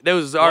existent.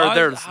 Those are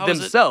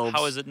themselves.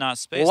 How is it not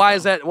space?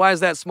 Well, why is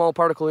that small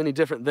particle any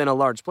different than a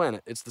large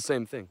planet? It's the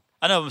same thing.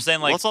 I know. I'm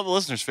saying like let's let the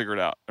listeners figure it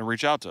out and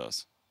reach out to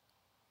us.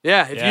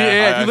 Yeah,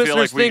 if you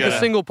listeners think a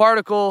single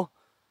particle.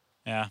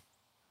 Yeah.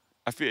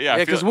 I feel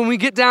because when we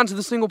get down to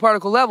the single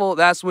particle level,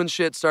 that's when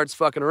shit starts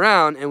fucking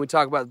around, and we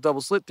talk about the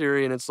double slit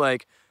theory, and it's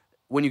like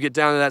when you get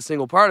down to that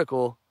single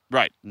particle,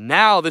 right?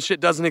 Now the shit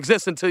doesn't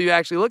exist until you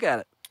actually look at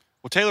it.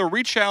 Well, Taylor,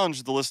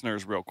 re-challenge the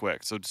listeners real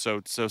quick. So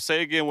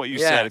say again what you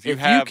said. If you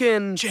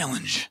can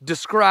challenge,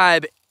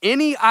 describe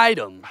any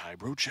item,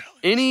 Hybro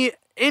challenge,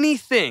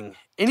 anything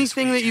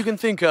that you can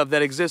think of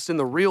that exists in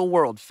the real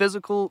world,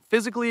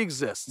 physically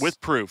exists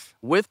with proof.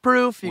 With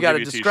proof, you got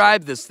to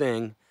describe this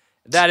thing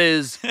that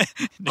is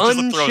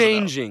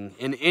unchanging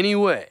in any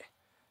way,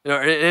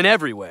 in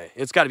every way.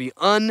 It's got to be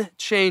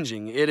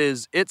unchanging. It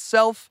is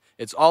itself.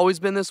 It's always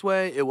been this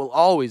way. It will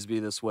always be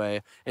this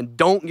way. And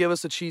don't give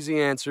us a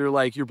cheesy answer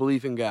like your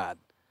belief in God,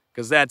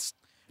 because that's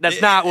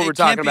not what we're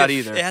talking about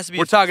either.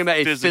 We're talking about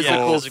a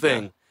physical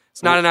thing.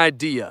 It's not an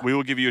idea. We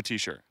will give you a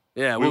T-shirt.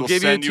 Yeah, we'll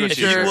give you a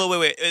T-shirt.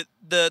 Wait.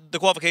 The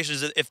qualification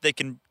is if they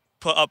can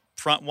put up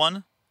front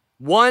one,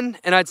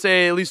 and I'd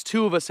say at least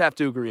 2 of us have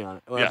to agree on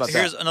it. Yes.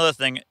 Here's another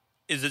thing.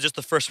 Is it just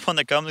the first one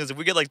that comes? Because if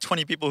we get like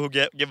 20 people who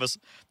give us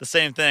the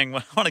same thing,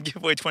 I want to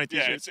give away 20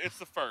 T-shirts. Yeah, it's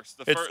the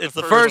first. It's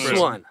the first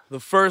one. The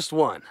first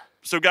one.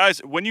 So, guys,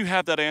 when you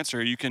have that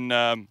answer, you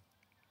can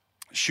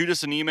shoot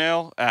us an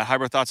email at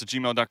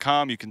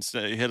hybrothoughts@gmail.com. You can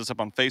hit us up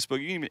on Facebook.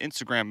 You can even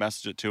Instagram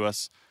message it to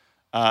us,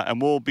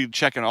 and we'll be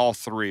checking all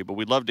 3. But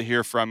we'd love to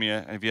hear from you.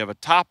 And if you have a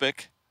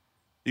topic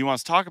you want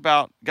us to talk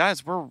about,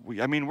 guys, we're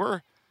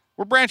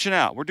branching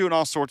out. We're doing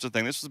all sorts of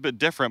things. This was a bit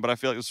different, but I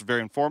feel like this was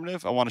very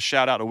informative. I want to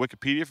shout out to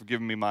Wikipedia for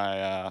giving me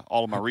my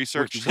all of my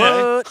research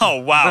today.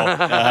 Oh,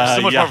 wow.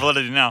 So much more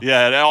validity now.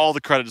 Yeah, all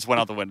the credit just went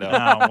out the window.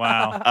 Oh,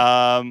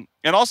 wow.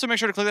 And also make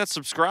sure to click that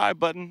subscribe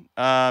button.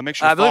 Make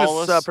sure to follow us. I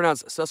believe it's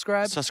pronounced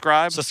subscribe.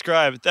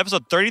 Subscribe.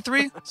 Episode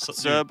 33?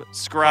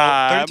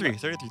 Subscribe.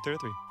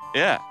 33.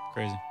 Yeah.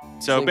 Crazy.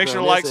 So make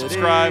sure to like,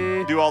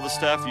 subscribe, do all the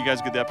stuff. You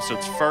guys get the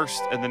episodes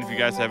first. And then if you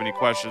guys have any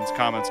questions,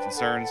 comments,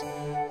 concerns, if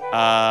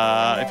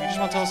you just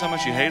want to tell us how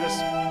much you hate us,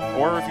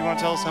 or if you want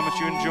to tell us how much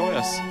you enjoy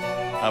us,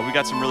 we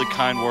got some really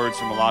kind words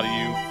from a lot of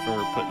you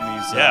for putting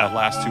these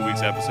last 2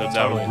 weeks episodes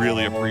out. We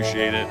really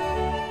appreciate it.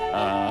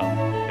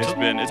 It's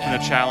been a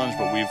challenge,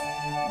 but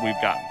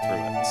we've gotten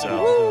through it.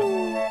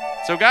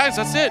 So guys,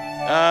 that's it.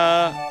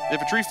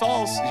 if a tree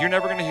falls, you're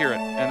never going to hear it,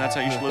 and that's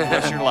how you should live the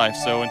rest of your life.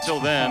 So until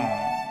then,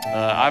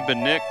 I've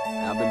been Nick.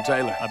 I've been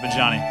Taylor. I've been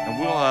Johnny. And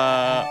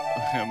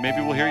we'll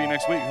maybe we'll hear you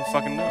next week. Who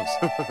fucking knows?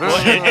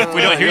 Well, if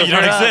we don't hear you, you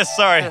don't exist.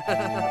 Sorry.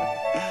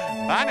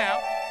 Bye now.